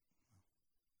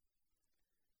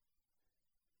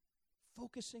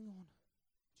 Focusing on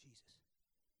Jesus.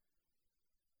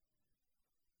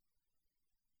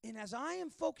 And as I am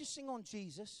focusing on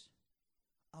Jesus,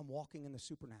 I'm walking in the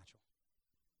supernatural.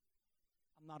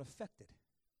 I'm not affected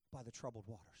by the troubled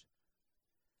waters.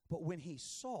 But when he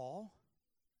saw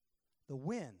the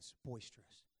winds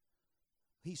boisterous,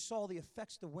 he saw the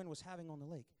effects the wind was having on the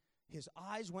lake. His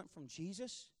eyes went from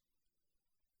Jesus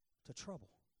to trouble.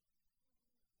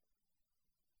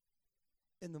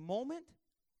 In the moment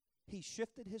he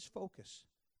shifted his focus,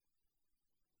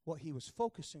 what he was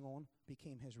focusing on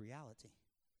became his reality.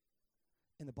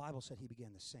 And the Bible said he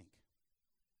began to sink.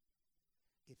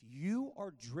 If you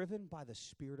are driven by the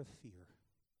spirit of fear,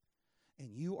 and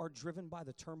you are driven by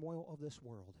the turmoil of this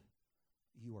world,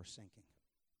 you are sinking.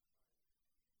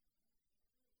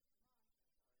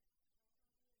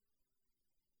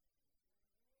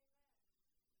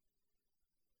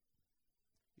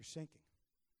 You're sinking.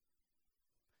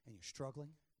 And you're struggling,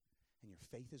 and your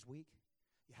faith is weak.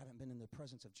 You haven't been in the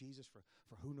presence of Jesus for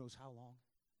who knows how long.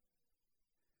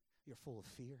 You're full of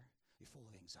fear. You're full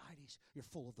of anxieties. You're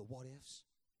full of the what ifs.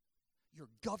 You're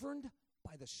governed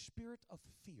by the spirit of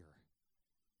fear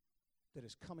that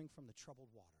is coming from the troubled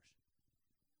waters.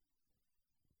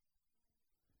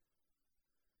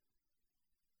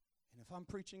 And if I'm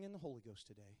preaching in the Holy Ghost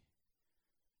today,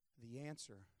 the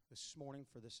answer this morning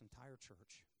for this entire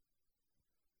church,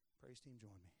 praise team,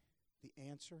 join me. The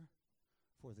answer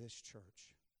for this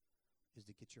church is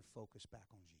to get your focus back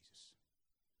on Jesus.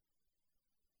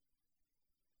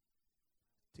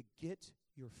 To get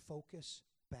your focus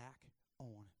back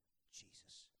on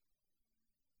Jesus.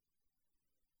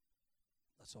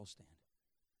 Let's all stand.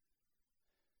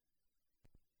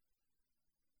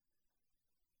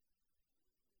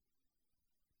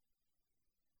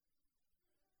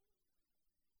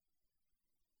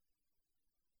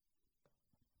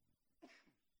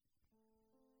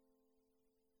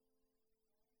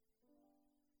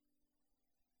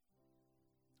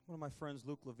 One of my friends,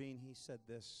 Luke Levine, he said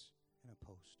this in a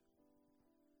post.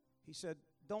 He said,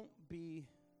 don't be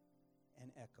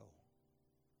an echo.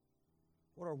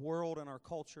 What our world and our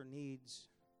culture needs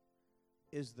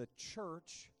is the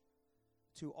church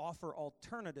to offer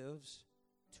alternatives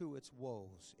to its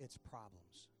woes, its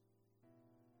problems,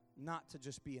 not to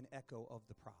just be an echo of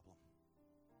the problem.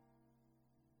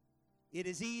 It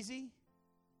is easy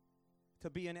to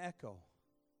be an echo,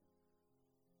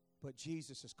 but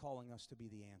Jesus is calling us to be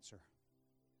the answer.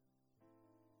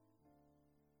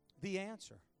 The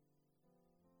answer.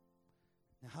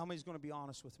 Now, how many is going to be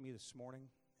honest with me this morning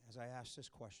as I ask this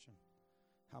question?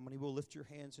 How many will lift your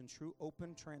hands in true,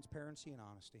 open transparency and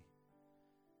honesty?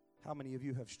 How many of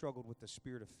you have struggled with the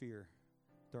spirit of fear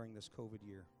during this COVID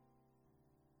year?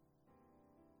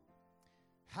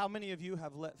 How many of you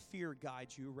have let fear guide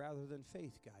you rather than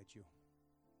faith guide you?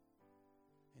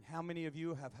 And how many of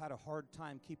you have had a hard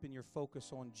time keeping your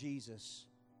focus on Jesus,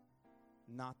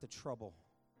 not the trouble?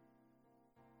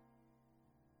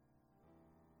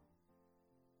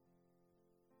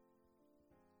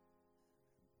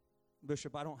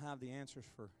 Bishop, I don't have the answers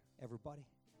for everybody.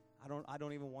 I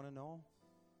don't even want to know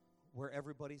where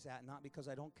everybody's at, not because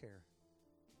I don't care.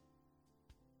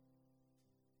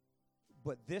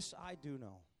 But this I do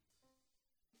know,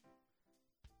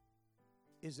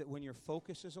 is that when your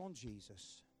focus is on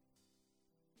Jesus,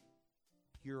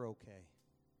 you're okay.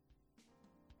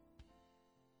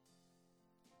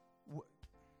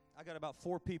 I got about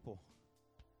 4 people.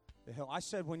 The hell, I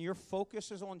said when your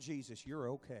focus is on Jesus, you're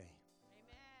okay.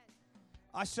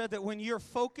 I said that when you're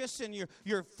focused and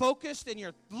you're focused and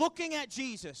you're looking at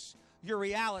Jesus, your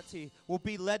reality will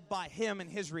be led by Him and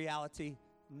His reality,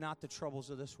 not the troubles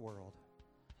of this world.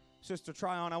 Sister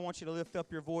Tryon, I want you to lift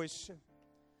up your voice.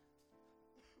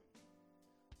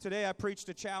 Today I preached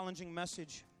a challenging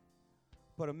message,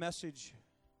 but a message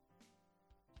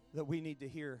that we need to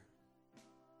hear.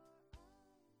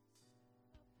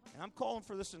 And I'm calling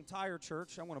for this entire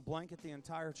church. I want to blanket the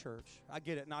entire church. I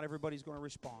get it. Not everybody's going to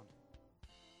respond.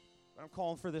 But I'm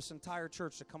calling for this entire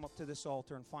church to come up to this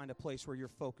altar and find a place where your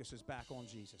focus is back on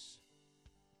Jesus.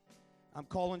 I'm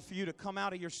calling for you to come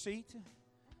out of your seat,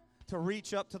 to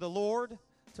reach up to the Lord,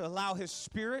 to allow His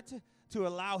Spirit, to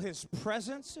allow His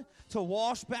presence to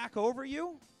wash back over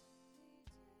you?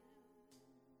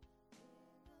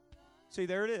 See,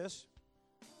 there it is.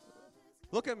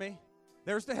 Look at me.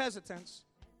 There's the hesitance.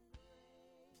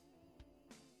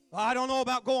 I don't know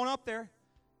about going up there.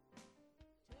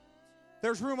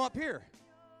 There's room up here.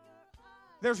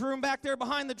 There's room back there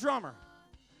behind the drummer.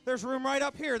 There's room right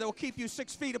up here that will keep you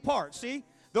 6 feet apart. See?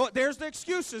 There's the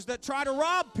excuses that try to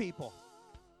rob people.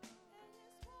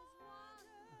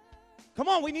 Come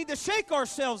on, we need to shake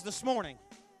ourselves this morning.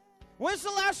 When's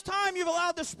the last time you've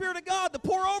allowed the Spirit of God to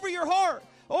pour over your heart,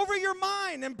 over your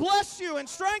mind, and bless you and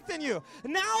strengthen you?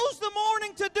 Now's the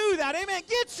morning to do that. Amen.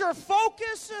 Get your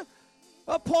focus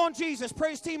upon Jesus.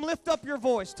 Praise team, lift up your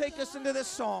voice. Take us into this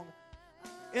song.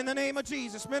 In the name of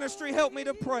Jesus. Ministry, help me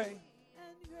to pray.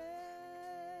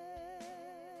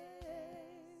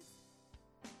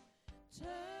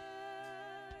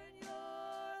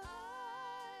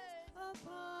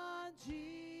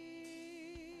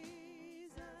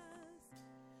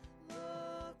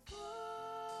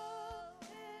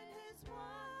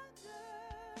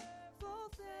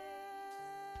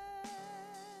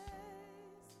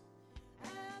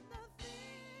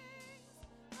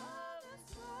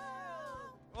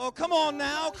 Oh, come on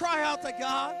now. Cry out to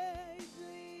God.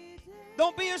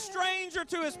 Don't be a stranger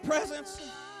to His presence.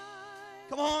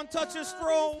 Come on, touch His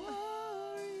throne.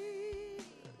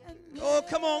 Oh,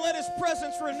 come on. Let His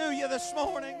presence renew you this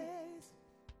morning.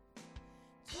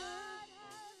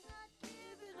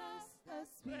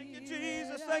 Thank you,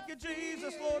 Jesus. Thank you,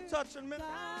 Jesus. Lord, touch and minister.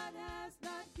 God has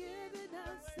not given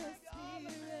us a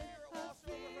spirit of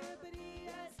fear, but He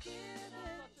has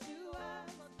given to us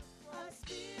a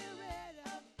spirit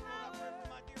of power,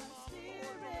 a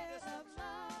spirit of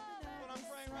love, and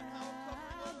a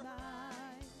sound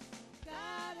mind.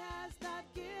 God has not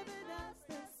given us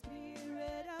the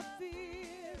spirit of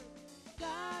fear.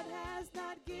 God has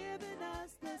not given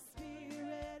us the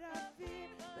spirit of fear,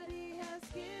 but He has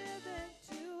given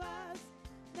to us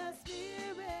the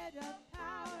spirit of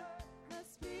power, the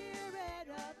spirit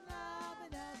of love,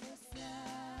 and of a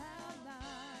sound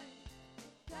mind.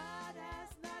 God has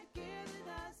not given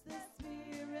us the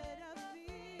spirit of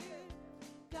fear.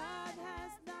 God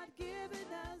has not given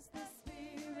us the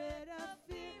spirit of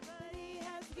fear, but He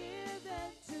has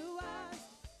given to us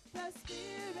the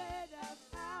spirit of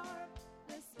power,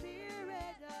 the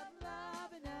spirit of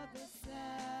love, and of a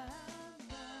sound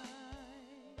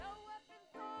mind. No weapon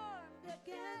formed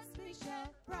against me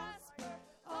shall prosper.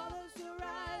 All those who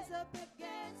rise up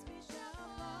against me shall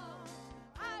fall.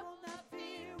 I will not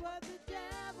fear what the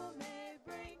devil may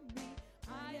bring me.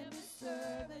 I am a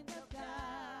servant of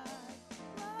God.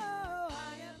 Oh,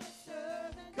 I am a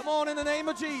servant. Come on, in the name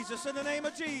of Jesus, in the name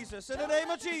of Jesus, in the name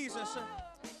of Jesus.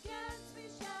 Against me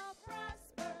shall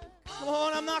prosper. Come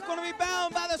on, I'm not going to be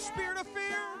bound by the spirit of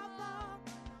fear.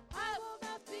 I will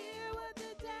not fear what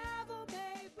the devil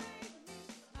may bring me.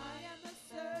 I am a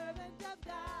servant of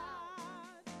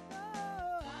God.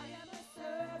 Oh, I am a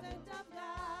servant of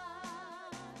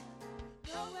God.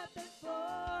 No weapon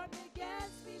formed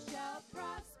against me shall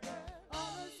prosper.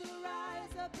 All those who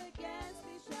rise up against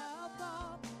me shall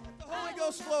fall. The Holy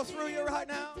Ghost flow through you right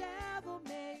now. The devil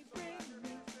may bring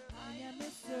me. I am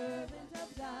a servant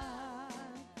of God.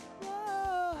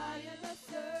 Oh, I am a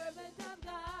servant of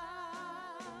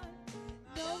God.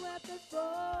 No weapon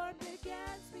formed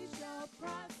against me shall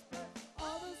prosper.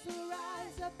 All those who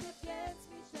rise up against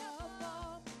me shall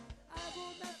fall. I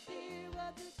will not fear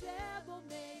what the devil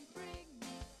may bring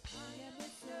me. I am a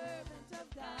servant of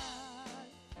God.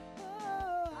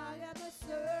 Oh, I am a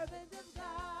servant of God.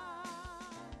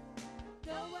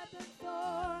 No weapon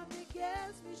formed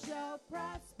against me shall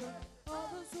prosper. All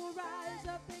those who rise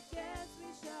up against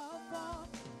me shall fall.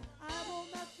 I will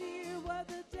not fear what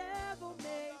the devil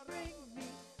may bring me.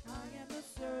 I am a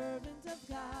servant of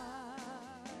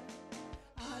God.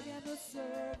 I am a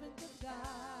servant of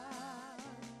God.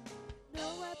 No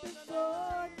weapon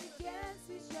formed against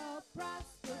me shall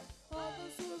prosper. All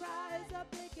those who rise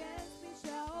up against me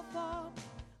shall fall.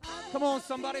 Come on,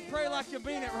 somebody, pray like you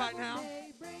mean it right now.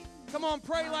 Come on,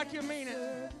 pray like you mean it.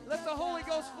 Let the Holy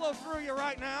Ghost flow through you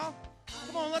right now.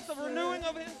 Come on, let the renewing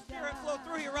of His Spirit flow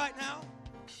through you right now.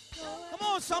 Come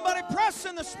on, somebody, press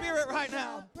in the Spirit right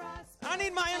now. I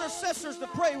need my intercessors to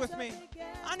pray with me.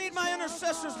 I need my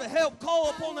intercessors to help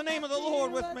call upon the name of the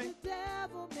Lord with me.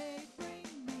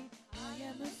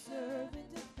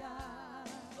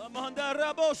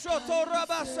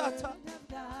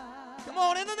 Come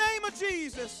on, in the name of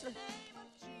Jesus.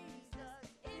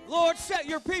 Lord, set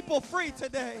your people free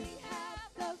today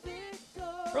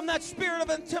from that spirit of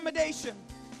intimidation,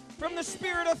 from the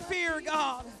spirit of fear,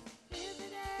 God.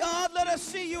 God, let us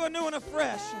see you anew and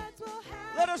afresh.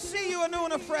 Let us see you anew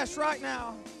and afresh right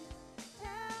now.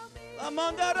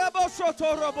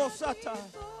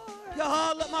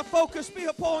 God, let my focus be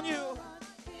upon you.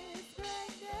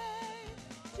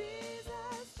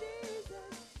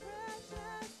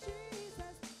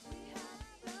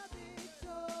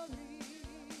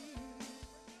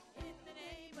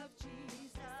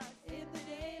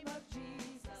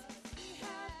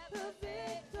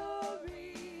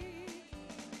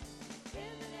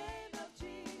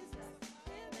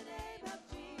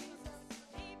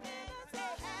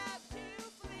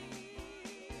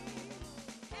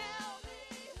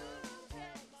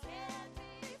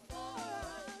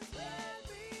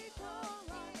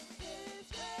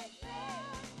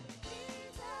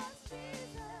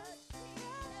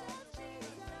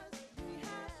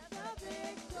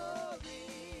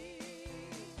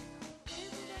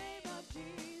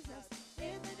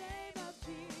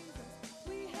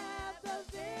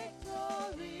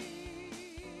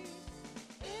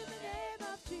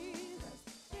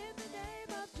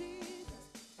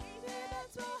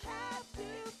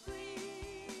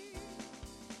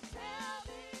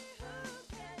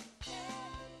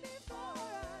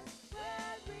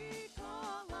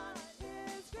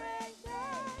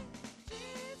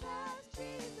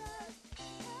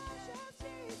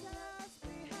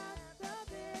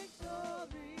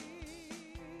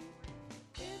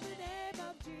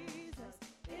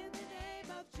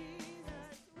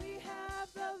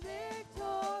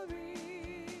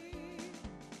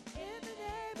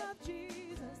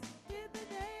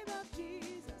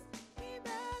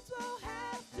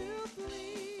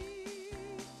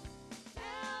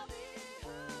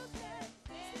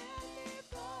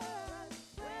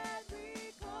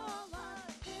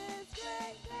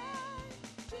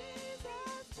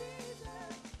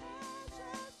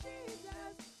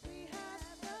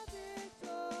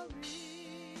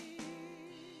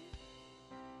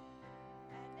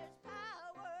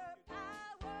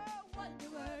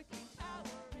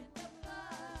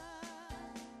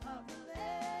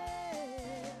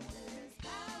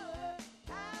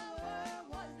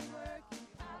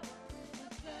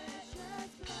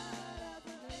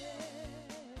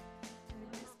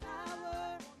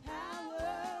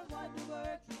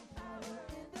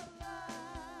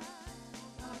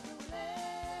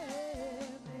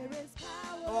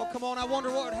 Oh, come on. I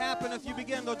wonder what would happen if you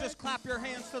begin to just clap your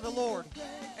hands to the Lord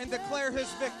and declare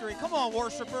his victory. Come on,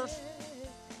 worshipers.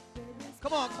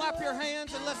 Come on, clap your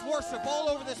hands and let's worship all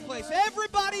over this place.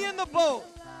 Everybody in the boat,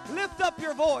 lift up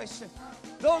your voice.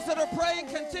 Those that are praying,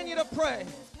 continue to pray.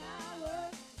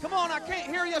 Come on, I can't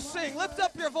hear you sing. Lift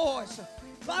up your voice.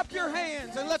 Clap your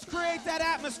hands and let's create that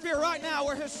atmosphere right now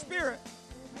where his spirit,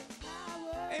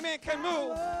 amen, can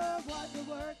move.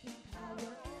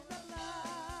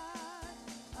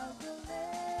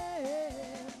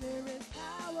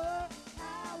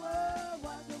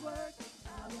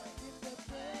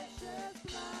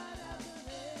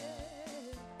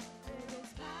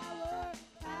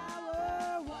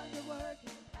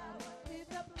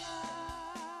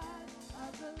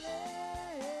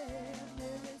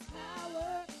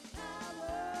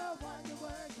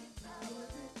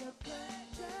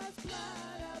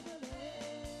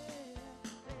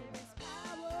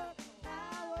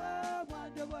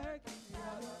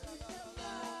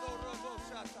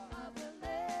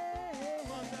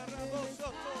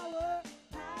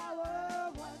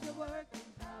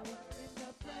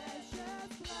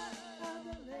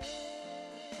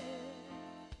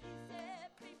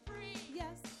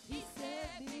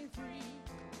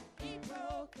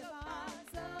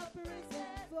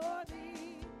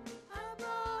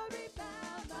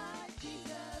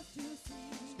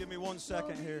 Give me 1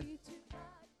 second here.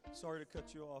 Sorry to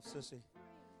cut you off, sissy.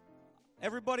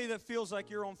 Everybody that feels like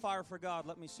you're on fire for God,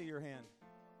 let me see your hand.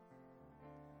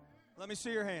 Let me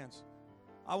see your hands.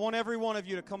 I want every one of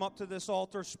you to come up to this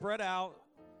altar, spread out,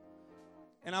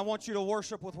 and I want you to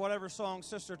worship with whatever song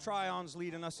Sister Tryon's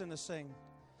leading us in to sing.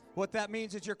 What that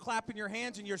means is you're clapping your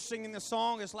hands and you're singing the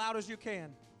song as loud as you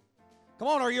can. Come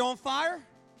on, are you on fire?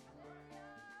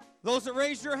 Those that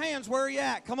raised your hands, where are you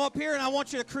at? Come up here and I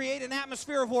want you to create an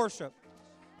atmosphere of worship.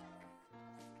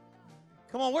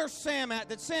 Come on, where's Sam at?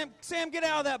 Did Sam get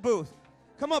out of that booth?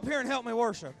 Come up here and help me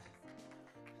worship.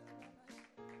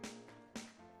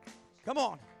 Come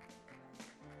on.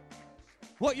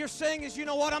 What you're saying is, you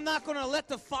know what? I'm not going to let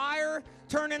the fire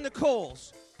turn into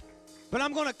coals. But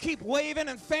I'm going to keep waving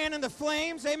and fanning the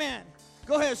flames. Amen.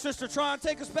 Go ahead, Sister Tryon.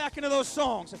 Take us back into those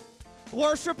songs.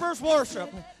 Worshipers,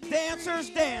 worship. Dancers,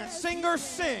 dance. Singers,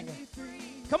 sing.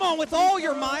 Come on, with all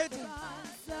your might.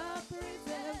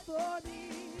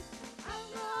 I'm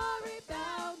glory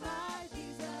bound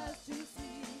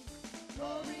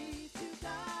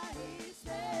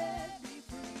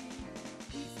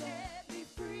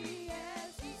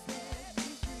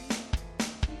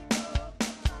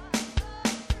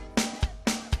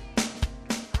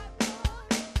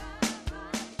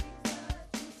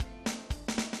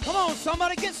on,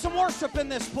 somebody, get some worship in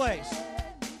this place.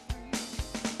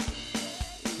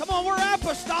 Come on, we're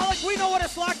apostolic. We know what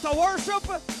it's like to worship.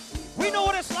 We know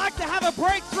what it's like to have a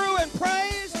breakthrough in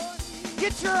praise.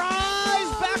 Get your eyes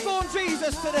back on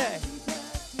Jesus today.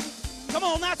 Come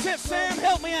on, that's it, Sam.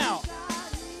 Help me out.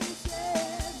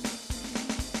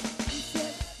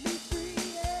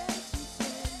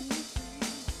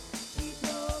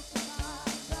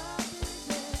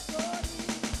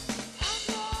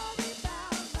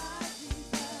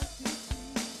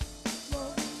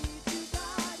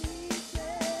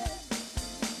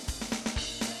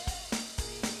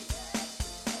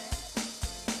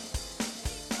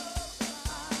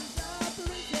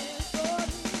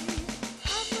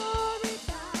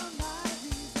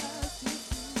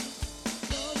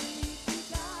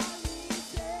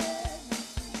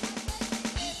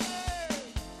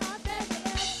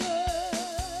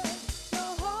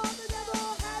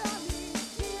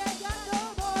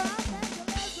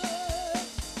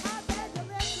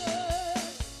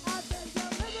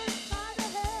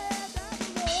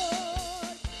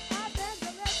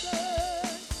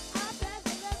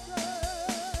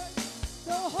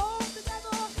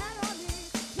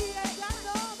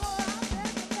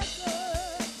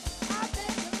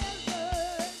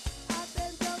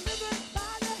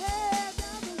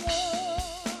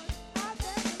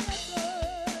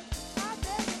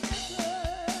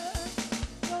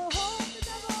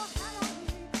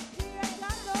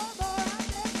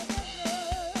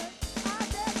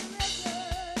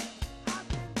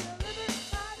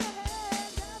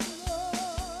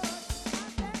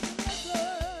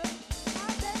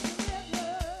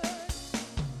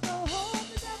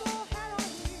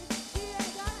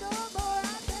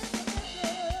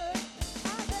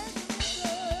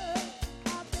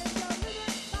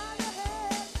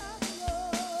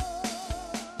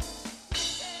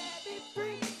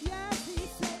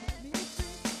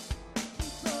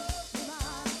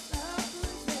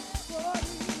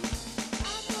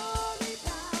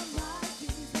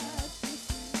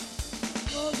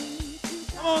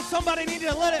 Somebody needs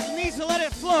to let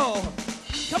it flow.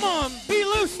 Come on, be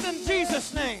loosed in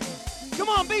Jesus' name. Come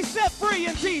on, be set free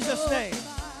in Jesus' name.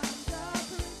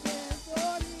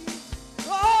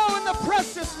 Oh, in the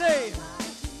precious name.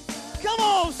 Come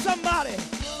on, somebody.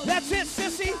 That's it,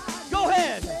 sissy. Go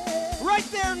ahead. Right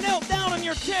there, knelt down in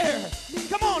your chair.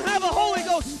 Come on, have a Holy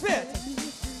Ghost fit.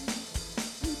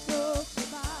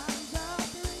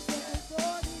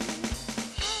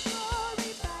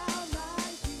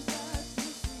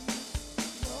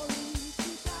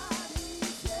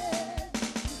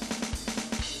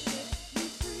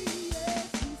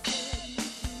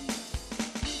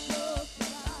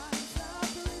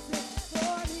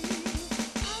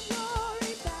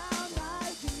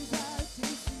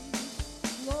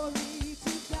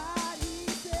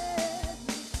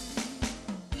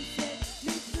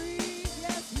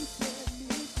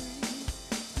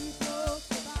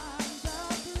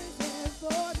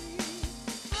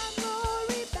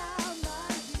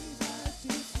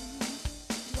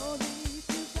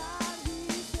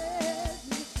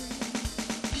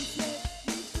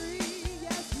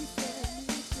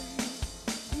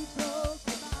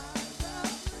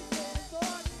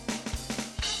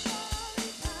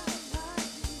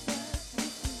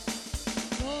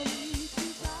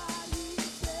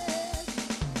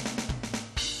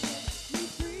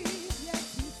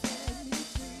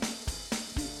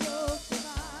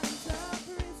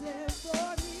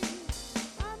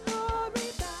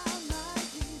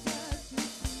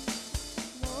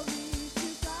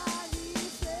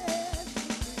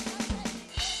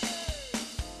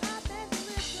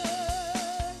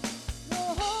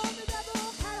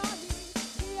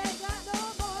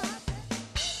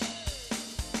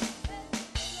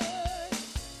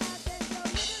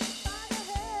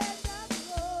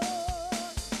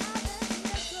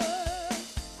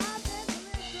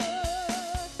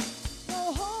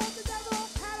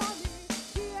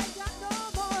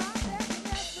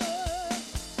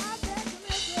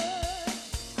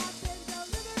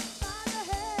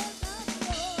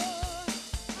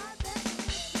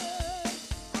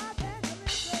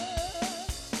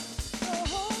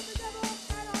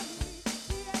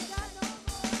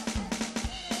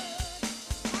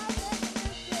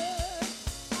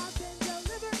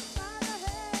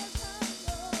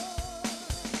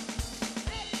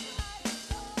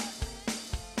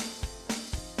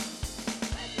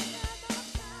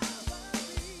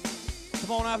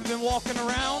 Come on, I've been walking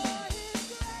around.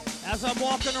 As I'm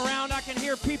walking around, I can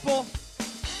hear people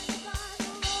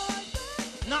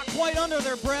not quite under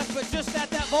their breath, but just at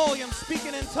that volume,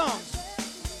 speaking in tongues.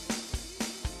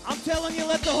 I'm telling you,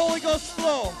 let the Holy Ghost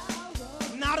flow.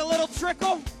 Not a little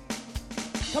trickle.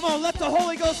 Come on, let the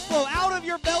Holy Ghost flow. Out of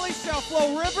your belly shall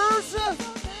flow rivers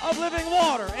of living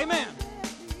water. Amen.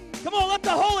 Come on, let the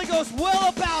Holy Ghost well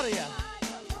up out of you.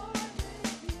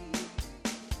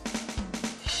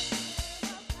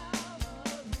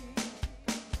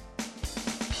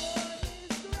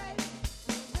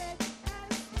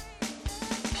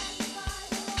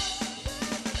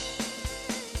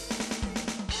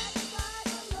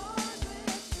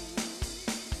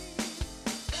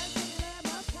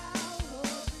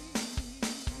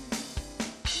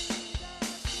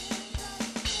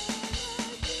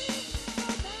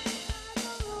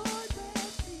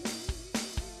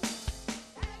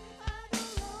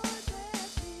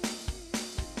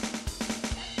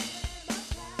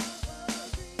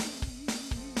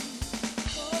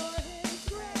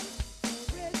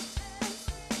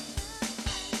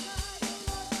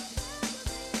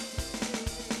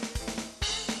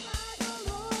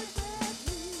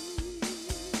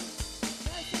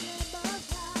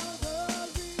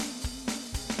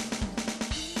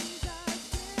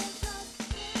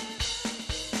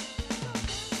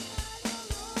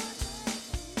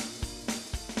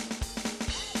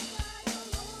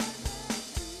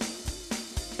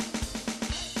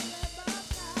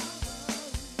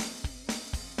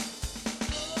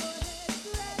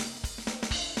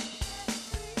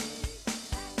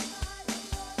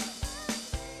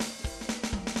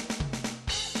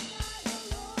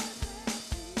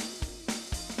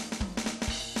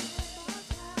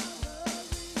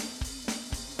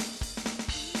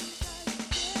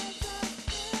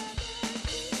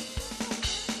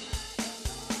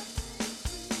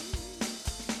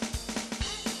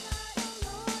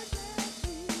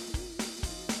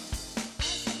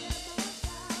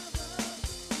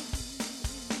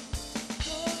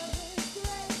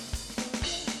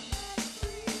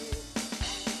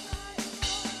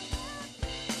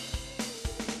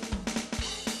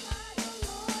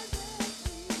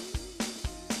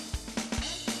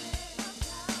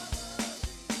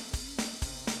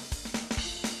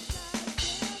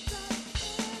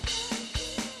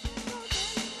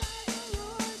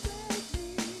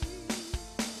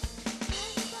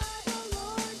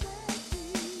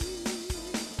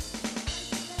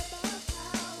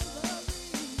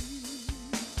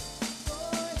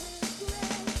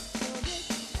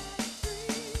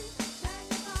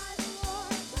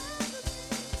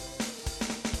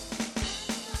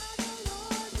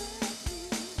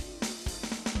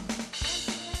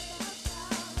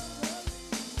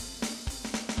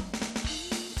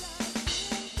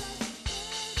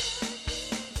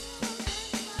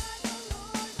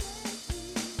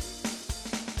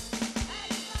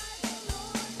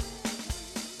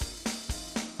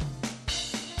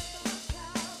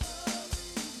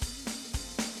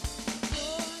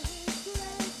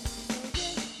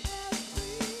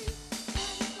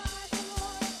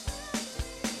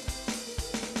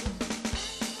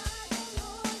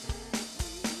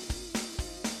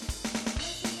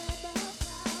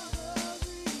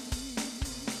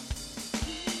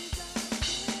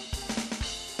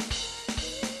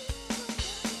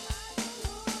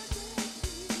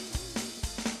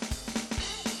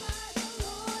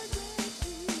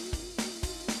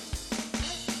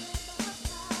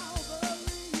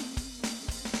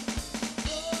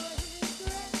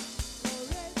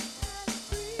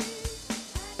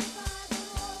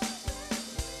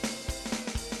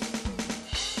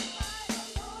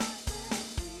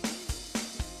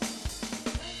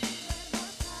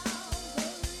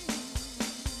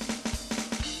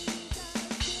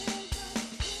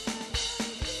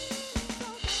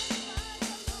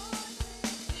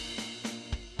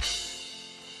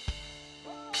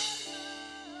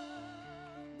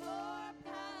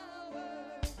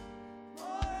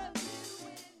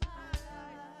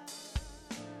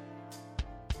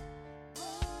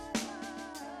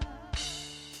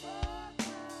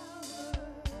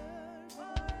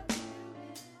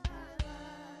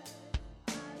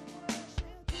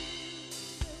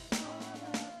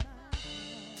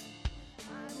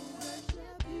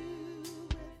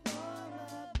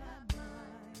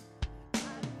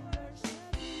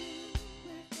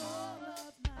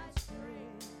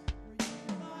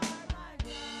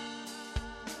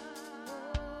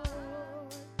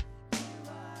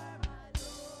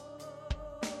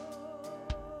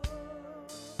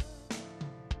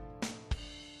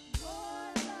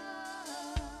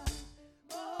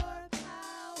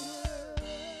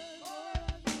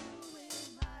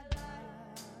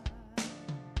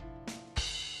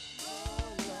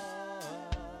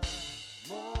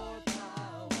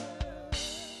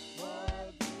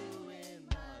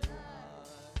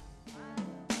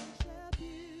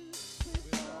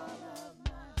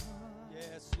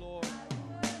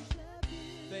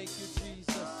 Thank you,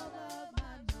 Jesus. all of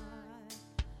my mind.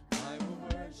 I will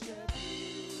worship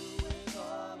you with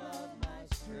all of my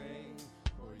strength,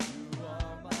 for you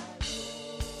are my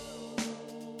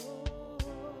Lord.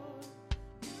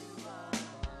 You are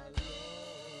my Lord.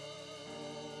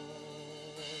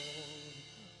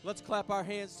 Let's clap our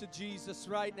hands to Jesus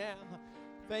right now,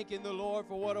 thanking the Lord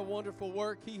for what a wonderful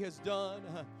work He has done,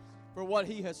 for what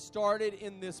He has started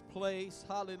in this place.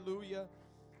 Hallelujah.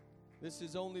 This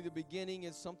is only the beginning,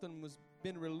 as something was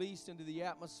been released into the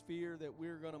atmosphere that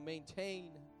we're going to maintain.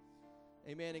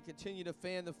 Amen. And continue to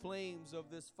fan the flames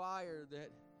of this fire that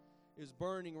is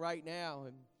burning right now.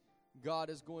 And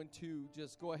God is going to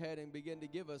just go ahead and begin to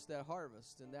give us that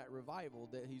harvest and that revival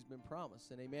that He's been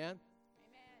promising. Amen.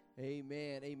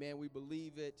 Amen. Amen. We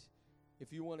believe it.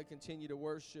 If you want to continue to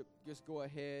worship, just go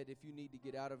ahead. If you need to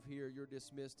get out of here, you're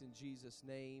dismissed in Jesus'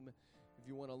 name. If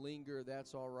you want to linger,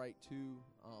 that's all right too.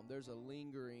 There's a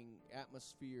lingering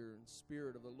atmosphere and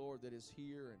spirit of the Lord that is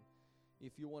here. And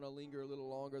if you want to linger a little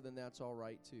longer, then that's all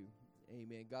right too.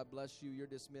 Amen. God bless you. You're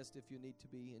dismissed if you need to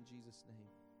be, in Jesus' name.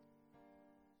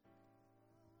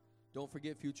 Don't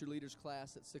forget Future Leaders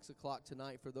class at 6 o'clock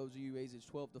tonight for those of you ages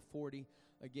 12 to 40.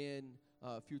 Again,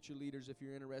 Future Leaders, if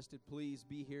you're interested, please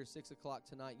be here 6 o'clock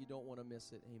tonight. You don't want to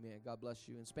miss it. Amen. God bless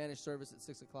you. And Spanish service at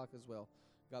 6 o'clock as well.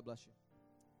 God bless you.